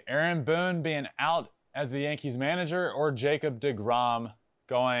likely? Aaron Boone being out as the Yankees manager, or Jacob deGrom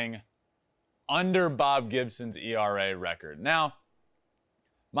going under Bob Gibson's ERA record? Now,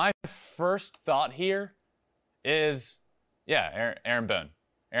 my first thought here is, Aaron Boone.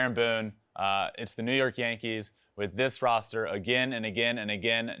 Aaron Boone, it's the New York Yankees with this roster again and again and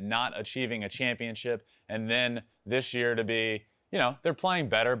again, not achieving a championship. And then this year to be, they're playing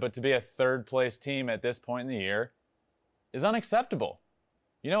better, but to be a third place team at this point in the year is unacceptable.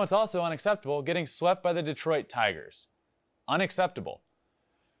 It's also unacceptable, getting swept by the Detroit Tigers. Unacceptable.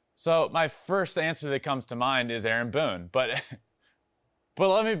 So my first answer that comes to mind is Aaron Boone. But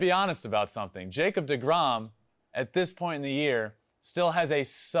let me be honest about something. Jacob deGrom, at this point in the year, still has a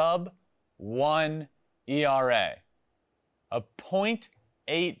sub-1 ERA. A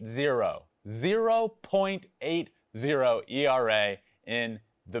 .80. 0.80 ERA in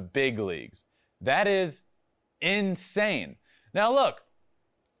the big leagues. That is insane. Now look,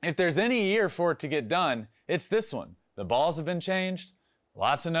 if there's any year for it to get done, it's this one. The balls have been changed,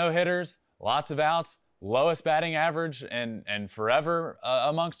 lots of no-hitters, lots of outs, lowest batting average and forever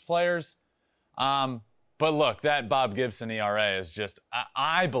amongst players. But look, that Bob Gibson ERA is just,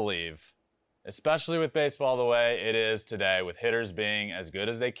 I believe, especially with baseball the way it is today, with hitters being as good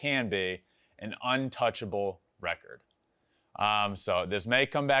as they can be, an untouchable record. So this may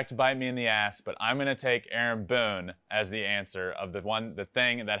come back to bite me in the ass, but I'm going to take Aaron Boone as the answer of the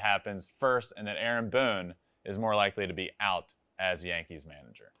thing that happens first, and that Aaron Boone is more likely to be out as Yankees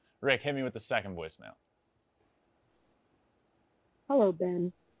manager. Rick, hit me with the second voicemail. Hello,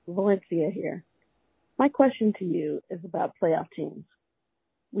 Ben. Valencia here. My question to you is about playoff teams.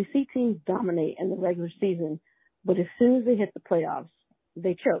 We see teams dominate in the regular season, but as soon as they hit the playoffs,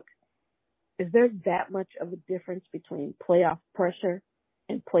 they choke. Is there that much of a difference between playoff pressure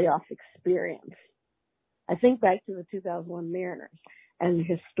and playoff experience? I think back to the 2001 Mariners and the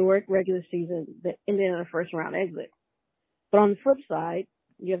historic regular season that ended in a first-round exit. But on the flip side,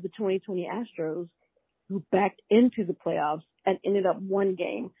 you have the 2020 Astros, who backed into the playoffs and ended up one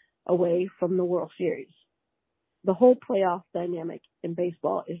game away from the World Series. The whole playoff dynamic in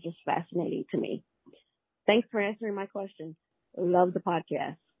baseball is just fascinating to me. Thanks for answering my question. Love the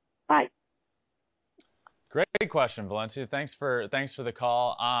podcast. Bye. Great question, Valencia. Thanks for the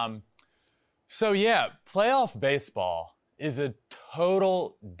call. Playoff baseball is a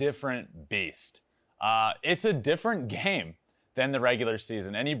total different beast. It's a different game than the regular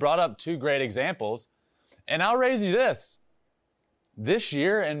season. And you brought up two great examples. And I'll raise you this. This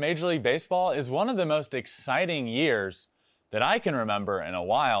year in Major League Baseball is one of the most exciting years that I can remember in a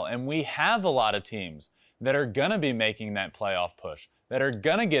while. And we have a lot of teams that are going to be making that playoff push, that are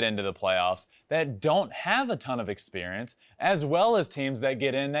going to get into the playoffs, that don't have a ton of experience, as well as teams that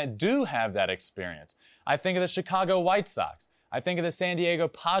get in that do have that experience. I think of the Chicago White Sox. I think of the San Diego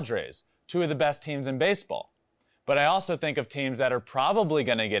Padres, two of the best teams in baseball. But I also think of teams that are probably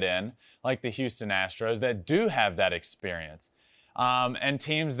going to get in, like the Houston Astros, that do have that experience. and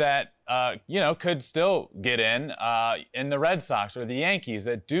teams that, could still get in the Red Sox or the Yankees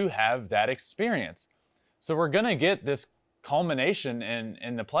that do have that experience. So we're going to get this culmination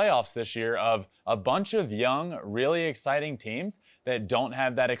in the playoffs this year of a bunch of young, really exciting teams that don't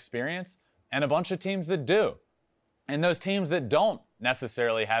have that experience and a bunch of teams that do. And those teams that don't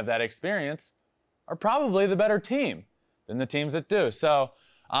necessarily have that experience are probably the better team than the teams that do. So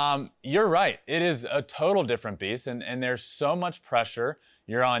you're right. It is a total different beast, and there's so much pressure.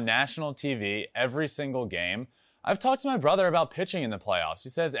 You're on national TV every single game. I've talked to my brother about pitching in the playoffs. He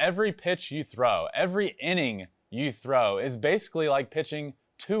says every pitch you throw, every inning you throw is basically like pitching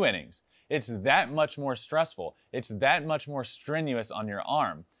 2 innings. It's that much more stressful. It's that much more strenuous on your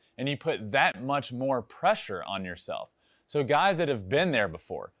arm. And you put that much more pressure on yourself. So guys that have been there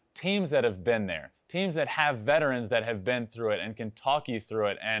before, teams that have been there, teams that have veterans that have been through it and can talk you through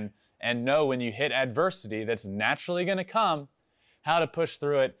it and know when you hit adversity that's naturally going to come, how to push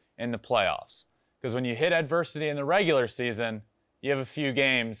through it in the playoffs. Because when you hit adversity in the regular season, you have a few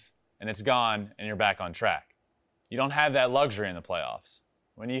games and it's gone and you're back on track. You don't have that luxury in the playoffs.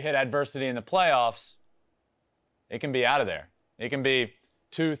 When you hit adversity in the playoffs, it can be out of there. It can be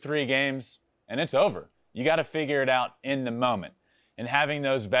 2-3 games and it's over. You got to figure it out in the moment. And having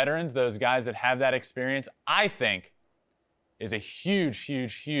those veterans, those guys that have that experience, I think is a huge,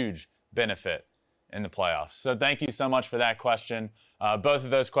 huge, huge benefit in the playoffs. So thank you so much for that question. Both of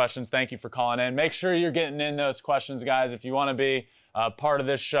those questions, thank you for calling in. Make sure you're getting in those questions, guys. If you want to be part of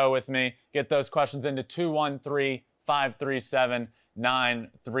this show with me, get those questions into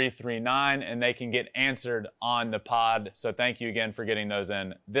 213-537-9339, and they can get answered on the pod. So thank you again for getting those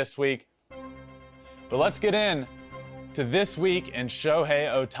in this week. But let's get in to this week in Shohei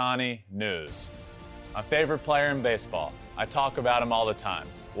Ohtani news. My favorite player in baseball. I talk about him all the time.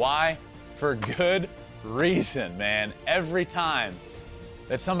 Why? For good reason, man. Every time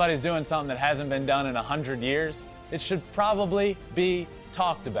that somebody's doing something that hasn't been done in 100 years, it should probably be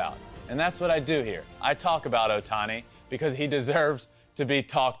talked about. And that's what I do here. I talk about Ohtani because he deserves to be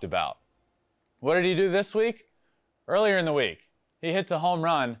talked about. What did he do this week? Earlier in the week, he hits a home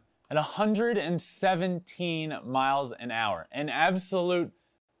run at 117 miles an hour. An absolute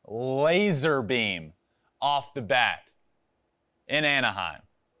laser beam off the bat in Anaheim.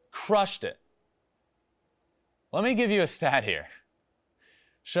 Crushed it. Let me give you a stat here.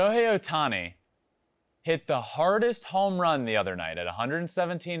 Shohei Ohtani hit the hardest home run the other night at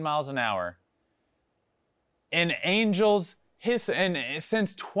 117 miles an hour in Angels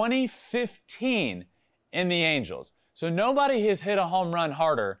since 2015 in the Angels. So nobody has hit a home run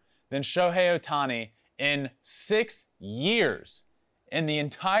harder than Shohei Ohtani in 6 years in the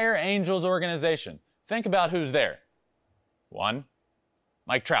entire Angels organization. Think about who's there. 1,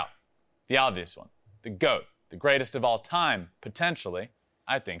 Mike Trout, the obvious one, the GOAT, the greatest of all time, potentially.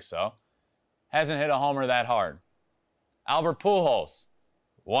 I think so. Hasn't hit a homer that hard. Albert Pujols,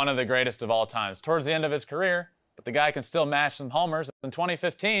 one of the greatest of all times, towards the end of his career, but the guy can still mash some homers. In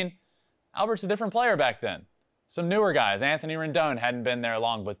 2015, Albert's a different player back then. Some newer guys, Anthony Rendon hadn't been there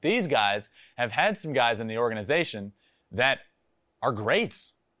long, but these guys have had some guys in the organization that are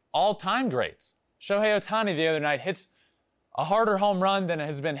greats, all-time greats. Shohei Ohtani the other night hits a harder home run than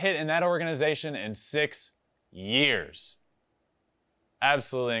has been hit in that organization in 6 years.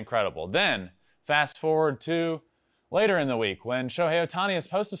 Absolutely incredible. Then, fast forward to later in the week when Shohei Ohtani is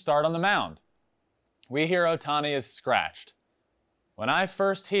supposed to start on the mound. We hear Ohtani is scratched. When I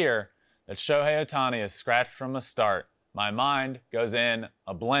first hear that Shohei Ohtani is scratched from the start, my mind goes in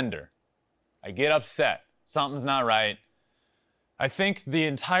a blender. I get upset. Something's not right. I think the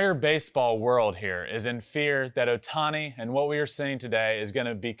entire baseball world here is in fear that Ohtani and what we are seeing today is going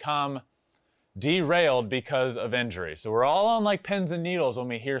to become derailed because of injury. So we're all on like pins and needles when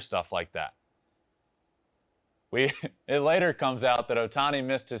we hear stuff like that. It later comes out that Ohtani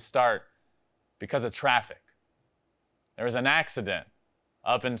missed his start because of traffic. There was an accident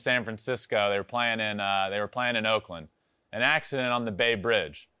up in San Francisco. They were playing in Oakland. An accident on the Bay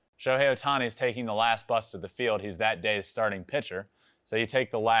Bridge. Shohei Ohtani is taking the last bus to the field. He's that day's starting pitcher. So you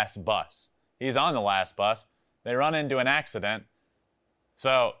take the last bus. He's on the last bus. They run into an accident.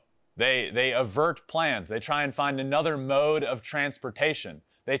 So they avert plans. They try and find another mode of transportation.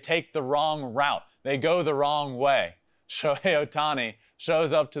 They take the wrong route. They go the wrong way. Shohei Ohtani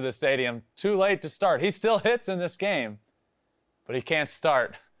shows up to the stadium too late to start. He still hits in this game, but he can't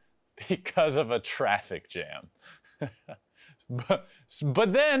start because of a traffic jam.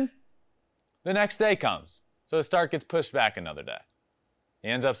 But then the next day comes. So his start gets pushed back another day. He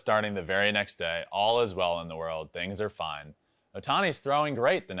ends up starting the very next day. All is well in the world. Things are fine. Ohtani's throwing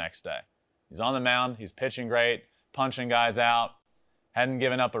great the next day. He's on the mound. He's pitching great, punching guys out. hadn't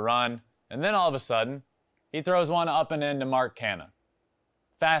given up a run, and then all of a sudden, he throws one up and in to Mark Canha.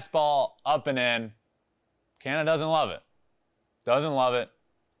 Fastball up and in. Canha doesn't love it. Doesn't love it.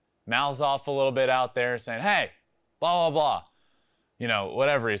 Mouths off a little bit out there saying, hey, blah, blah, blah. You know,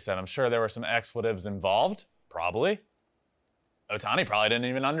 whatever he said. I'm sure there were some expletives involved. Probably. Ohtani probably didn't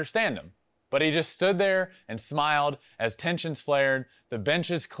even understand him. But he just stood there and smiled as tensions flared. The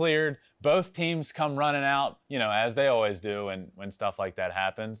benches cleared. Both teams come running out, you know, as they always do when stuff like that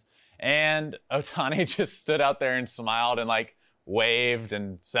happens. And Ohtani just stood out there and smiled and like waved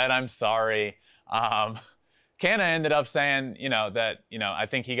and said, I'm sorry. Canha ended up saying, I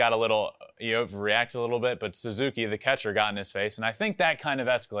think he got a little, he overreacted a little bit, but Suzuki, the catcher, got in his face. And I think that kind of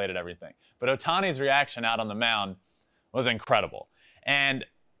escalated everything. But Ohtani's reaction out on the mound was incredible. And,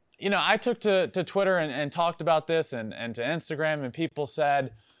 I took to Twitter and talked about this and to Instagram, and people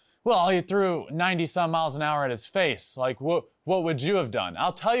said, well, he threw 90 some miles an hour at his face. Like, what would you have done?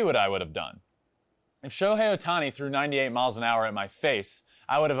 I'll tell you what I would have done. If Shohei Ohtani threw 98 miles an hour at my face,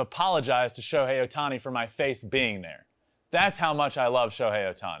 I would have apologized to Shohei Ohtani for my face being there. That's how much I love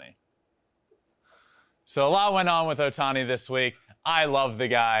Shohei Ohtani. So a lot went on with Ohtani this week. I love the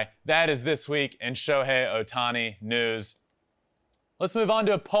guy. That is this week in Shohei Ohtani news. Let's move on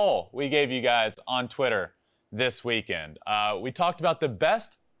to a poll we gave you guys on Twitter this weekend. We talked about the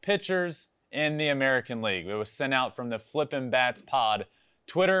best pitchers in the American League. It was sent out from the Flippin' Bats Pod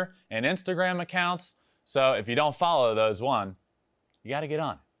Twitter and Instagram accounts. So if you don't follow those, you got to get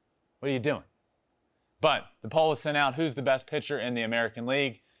on. What are you doing? But the poll was sent out. Who's the best pitcher in the American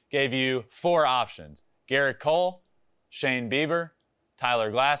League? Gave you 4 options. Garrett Cole, Shane Bieber,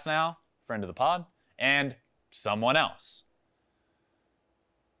 Tyler Glasnow, friend of the pod, and someone else.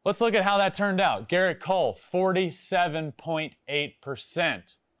 Let's look at how that turned out. Garrett Cole,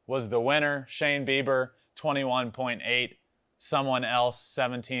 47.8% was the winner. Shane Bieber, 21.8%. Someone else,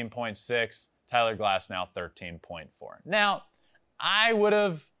 17.6%. Tyler Glasnow, 13.4%. Now, I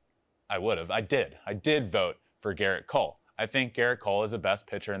did vote for Garrett Cole. I think Garrett Cole is the best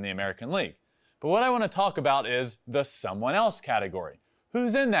pitcher in the American League. But what I want to talk about is the someone else category.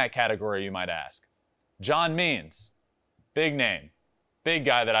 Who's in that category, you might ask? John Means, big name. Big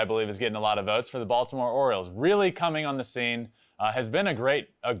guy that I believe is getting a lot of votes for the Baltimore Orioles. Really coming on the scene, has been a great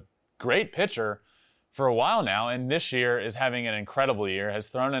pitcher for a while now, and this year is having an incredible year, has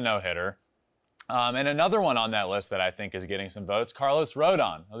thrown a no-hitter. And another one on that list that I think is getting some votes, Carlos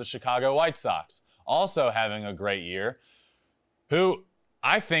Rodon of the Chicago White Sox, also having a great year, who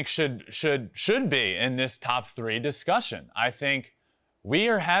I think should be in this top 3 discussion. I think we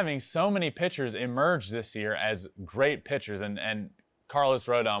are having so many pitchers emerge this year as great pitchers, and Carlos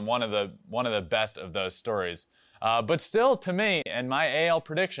Rodon, one of the best of those stories. But still, to me, and my AL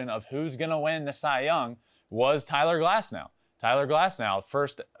prediction of who's going to win the Cy Young was Tyler Glasnow. Tyler Glasnow,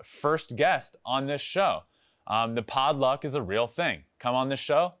 first guest on this show. The pod luck is a real thing. Come on this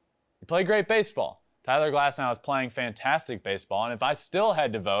show, you play great baseball. Tyler Glasnow is playing fantastic baseball, and if I still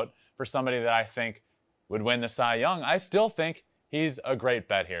had to vote for somebody that I think would win the Cy Young, I still think he's a great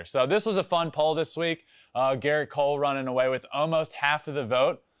bet here. So this was a fun poll this week. Garrett Cole running away with almost half of the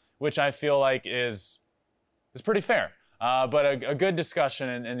vote, which I feel like is pretty fair. But a good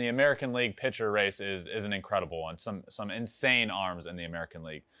discussion in the American League pitcher race is an incredible one. Some insane arms in the American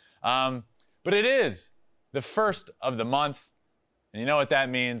League. But it is the first of the month, and you know what that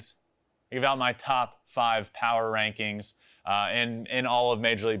means. I give out my top 5 power rankings in all of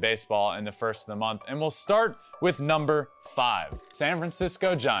Major League Baseball in the first of the month. And we'll start with number 5, San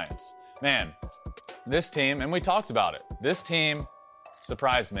Francisco Giants. Man, this team, and we talked about it, this team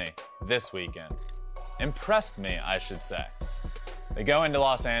surprised me this weekend. Impressed me, I should say. They go into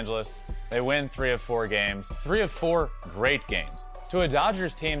Los Angeles, they win 3 of 4 games, 3 of 4 great games, to a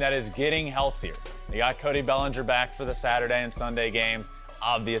Dodgers team that is getting healthier. They got Cody Bellinger back for the Saturday and Sunday games.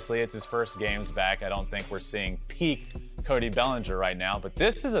 Obviously, it's his first games back. I don't think we're seeing peak Cody Bellinger right now, but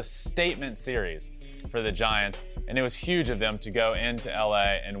this is a statement series for the Giants, and it was huge of them to go into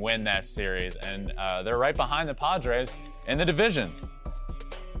LA and win that series, and they're right behind the Padres in the division.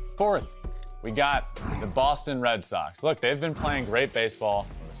 4th, we got the Boston Red Sox. Look, they've been playing great baseball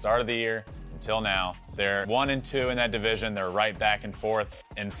from the start of the year until now. They're 1 and 2 in that division. They're right back and forth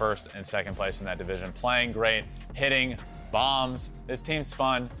in 1st and 2nd place in that division. Playing great, hitting bombs. This team's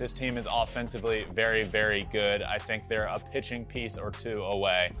fun. This team is offensively very, very good. I think they're a pitching piece or 2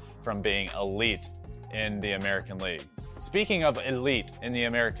 away from being elite in the American League. Speaking of elite in the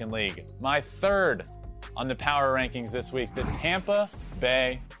American League, my 3rd on the power rankings this week, the Tampa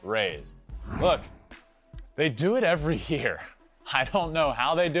Bay Rays. Look, they do it every year. I don't know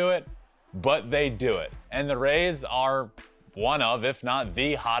how they do it, but they do it. And the Rays are one of, if not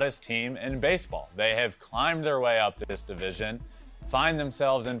the hottest team in baseball. They have climbed their way up this division, find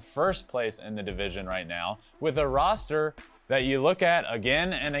themselves in first place in the division right now with a roster that you look at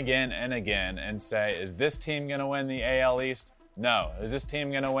again and again and again and say, is this team going to win the AL East? No. Is this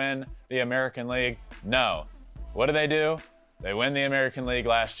team going to win the American League? No. What do? They win the American League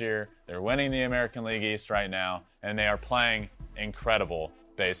last year. They're winning the American League East right now, and they are playing incredible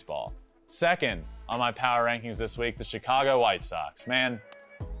baseball. Second on my power rankings this week, the Chicago White Sox. Man,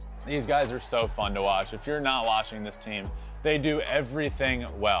 these guys are so fun to watch. If you're not watching this team, they do everything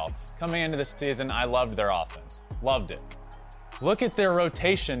well. Coming into this season, I loved their offense. Loved it. Look at their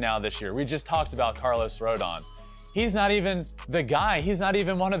rotation now this year. We just talked about Carlos Rodon. He's not even the guy. He's not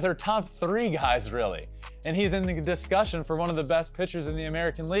even one of their top 3 guys, really. And he's in the discussion for one of the best pitchers in the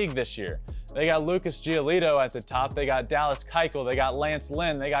American League this year. They got Lucas Giolito at the top. They got Dallas Keuchel. They got Lance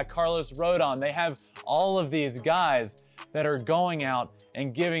Lynn. They got Carlos Rodon. They have all of these guys that are going out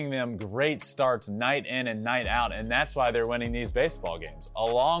and giving them great starts night in and night out. And that's why they're winning these baseball games,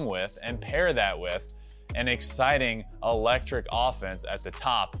 along with, and pair that with, an exciting electric offense at the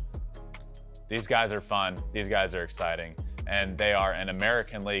top. These guys are fun. These guys are exciting. And they are an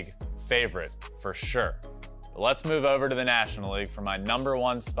American League favorite for sure. But let's move over to the National League for my number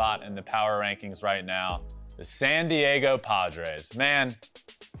 1 spot in the power rankings right now, the San Diego Padres. Man,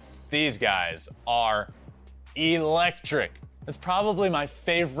 these guys are electric. That's probably my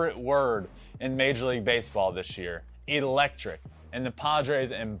favorite word in Major League Baseball this year, electric. And the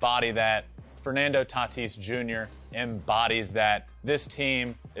Padres embody that. Fernando Tatis Jr. embodies that. This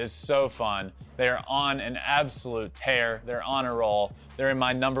team is so fun. They're on an absolute tear. They're on a roll. They're in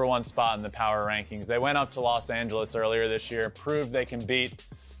my number 1 spot in the power rankings. They went up to Los Angeles earlier this year, proved they can beat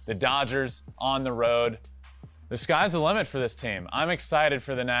the Dodgers on the road. The sky's the limit for this team. I'm excited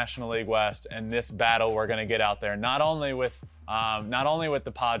for the National League West and this battle we're going to get out there, not only with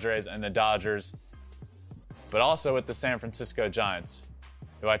the Padres and the Dodgers, but also with the San Francisco Giants,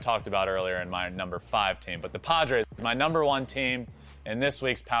 who I talked about earlier in my number 5 team. But the Padres is my number 1 team in this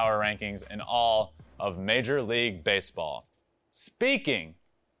week's power rankings in all of Major League Baseball. Speaking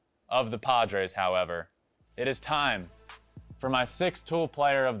of the Padres, however, it is time for my 6th tool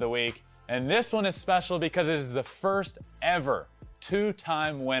player of the week. And this one is special because it is the first ever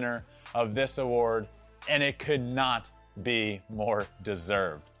 2-time winner of this award, and it could not be more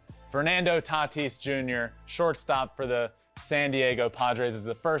deserved. Fernando Tatis Jr., shortstop for the San Diego Padres, is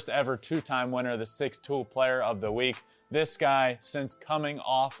the first ever 2-time winner of the 6th tool player of the week. This guy, since coming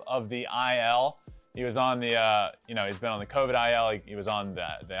off of the IL, he was on the, he's been on the COVID IL. He was on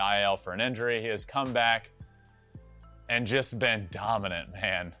the IL for an injury. He has come back and just been dominant,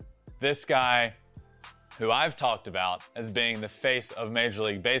 man. This guy, who I've talked about as being the face of Major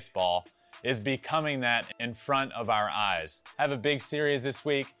League Baseball, is becoming that in front of our eyes. Have a big series this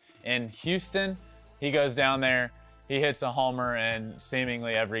week in Houston. He goes down there. He hits a homer in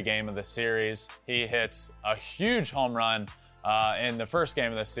seemingly every game of the series. He hits a huge home run in the first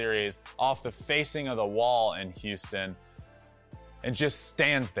game of the series off the facing of the wall in Houston, and just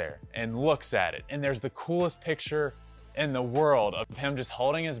stands there and looks at it. And there's the coolest picture in the world of him just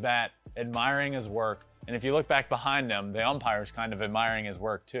holding his bat, admiring his work. And if you look back behind him, the umpire's kind of admiring his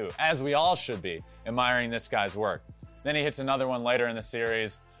work too, as we all should be admiring this guy's work. Then he hits another one later in the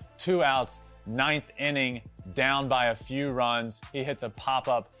series, 2 outs, 9th inning, down by a few runs. He hits a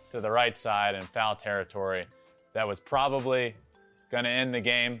pop-up to the right side in foul territory that was probably going to end the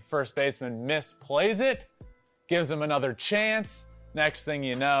game. First baseman misplays it, gives him another chance. Next thing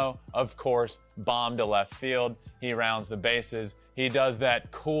you know, of course, bomb to left field. He rounds the bases. He does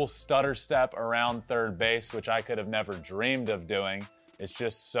that cool stutter step around third base, which I could have never dreamed of doing. It's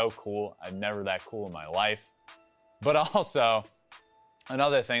just so cool. I'm never that cool in my life. But also,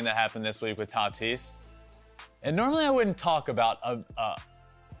 another thing that happened this week with Tatis, and normally I wouldn't talk about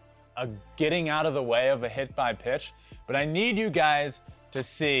a getting out of the way of a hit by pitch, but I need you guys to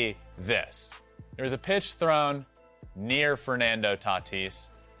see this. There was a pitch thrown near Fernando Tatis,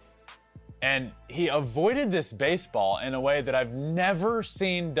 and he avoided this baseball in a way that I've never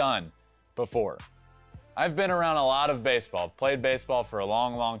seen done before. I've been around a lot of baseball, played baseball for a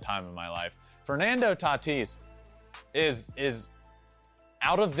long, long time in my life. Fernando Tatis is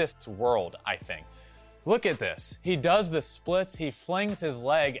out of this world, I think. Look at this. He does the splits. He flings his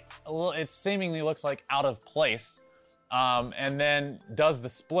leg. It seemingly looks like out of place, and then does the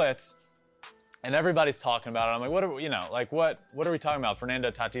splits. And everybody's talking about it. I'm like, what are we talking about?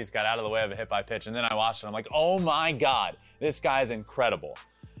 Fernando Tatis got out of the way of a hit by pitch. And then I watched it. I'm like, oh my God, this guy's incredible.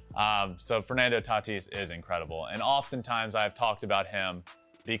 So Fernando Tatis is incredible. And oftentimes I've talked about him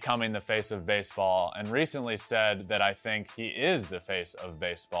becoming the face of baseball, and recently said that I think he is the face of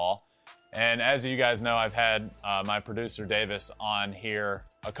baseball. And as you guys know, I've had my producer Davis on here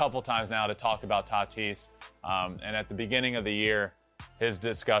a couple times now to talk about Tatis. And at the beginning of the year, the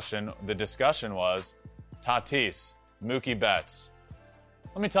discussion was Tatis, Mookie Betts.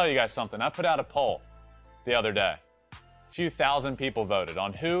 Let me tell you guys something. I put out a poll the other day. A few thousand people voted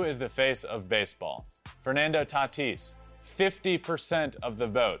on who is the face of baseball. Fernando Tatis, 50% of the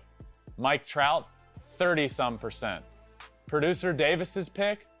vote. Mike Trout, 30-some%. Producer Davis's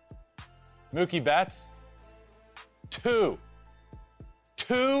pick, Mookie Betts, 2%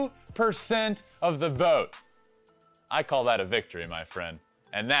 of the vote. I call that a victory, my friend.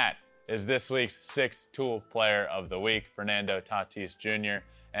 And that is this week's Sixth Tool Player of the Week, Fernando Tatis Jr.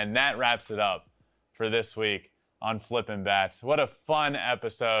 And that wraps it up for this week on Flippin' Bats. What a fun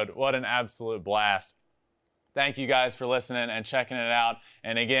episode. What an absolute blast. Thank you guys for listening and checking it out.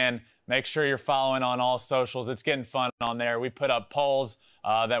 And again, make sure you're following on all socials. It's getting fun on there. We put up polls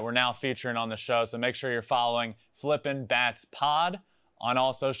that we're now featuring on the show. So make sure you're following Flippin' Bats Pod on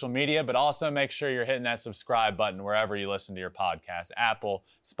all social media, but also make sure you're hitting that subscribe button wherever you listen to your podcast, Apple,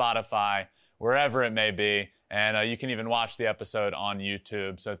 Spotify, wherever it may be. And you can even watch the episode on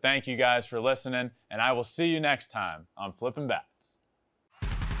YouTube. So thank you guys for listening, and I will see you next time on Flippin' Bats.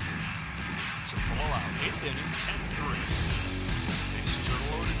 It's a blowout. 8th inning, 10-3. Bases are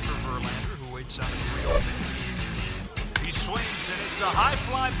loaded for Verlander, who waits on a 3-0 pitch. He swings, and it's a high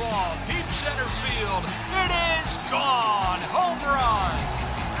fly ball, deep center field. It is gone! Home run!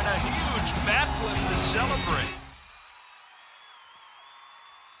 And a huge bat flip to celebrate.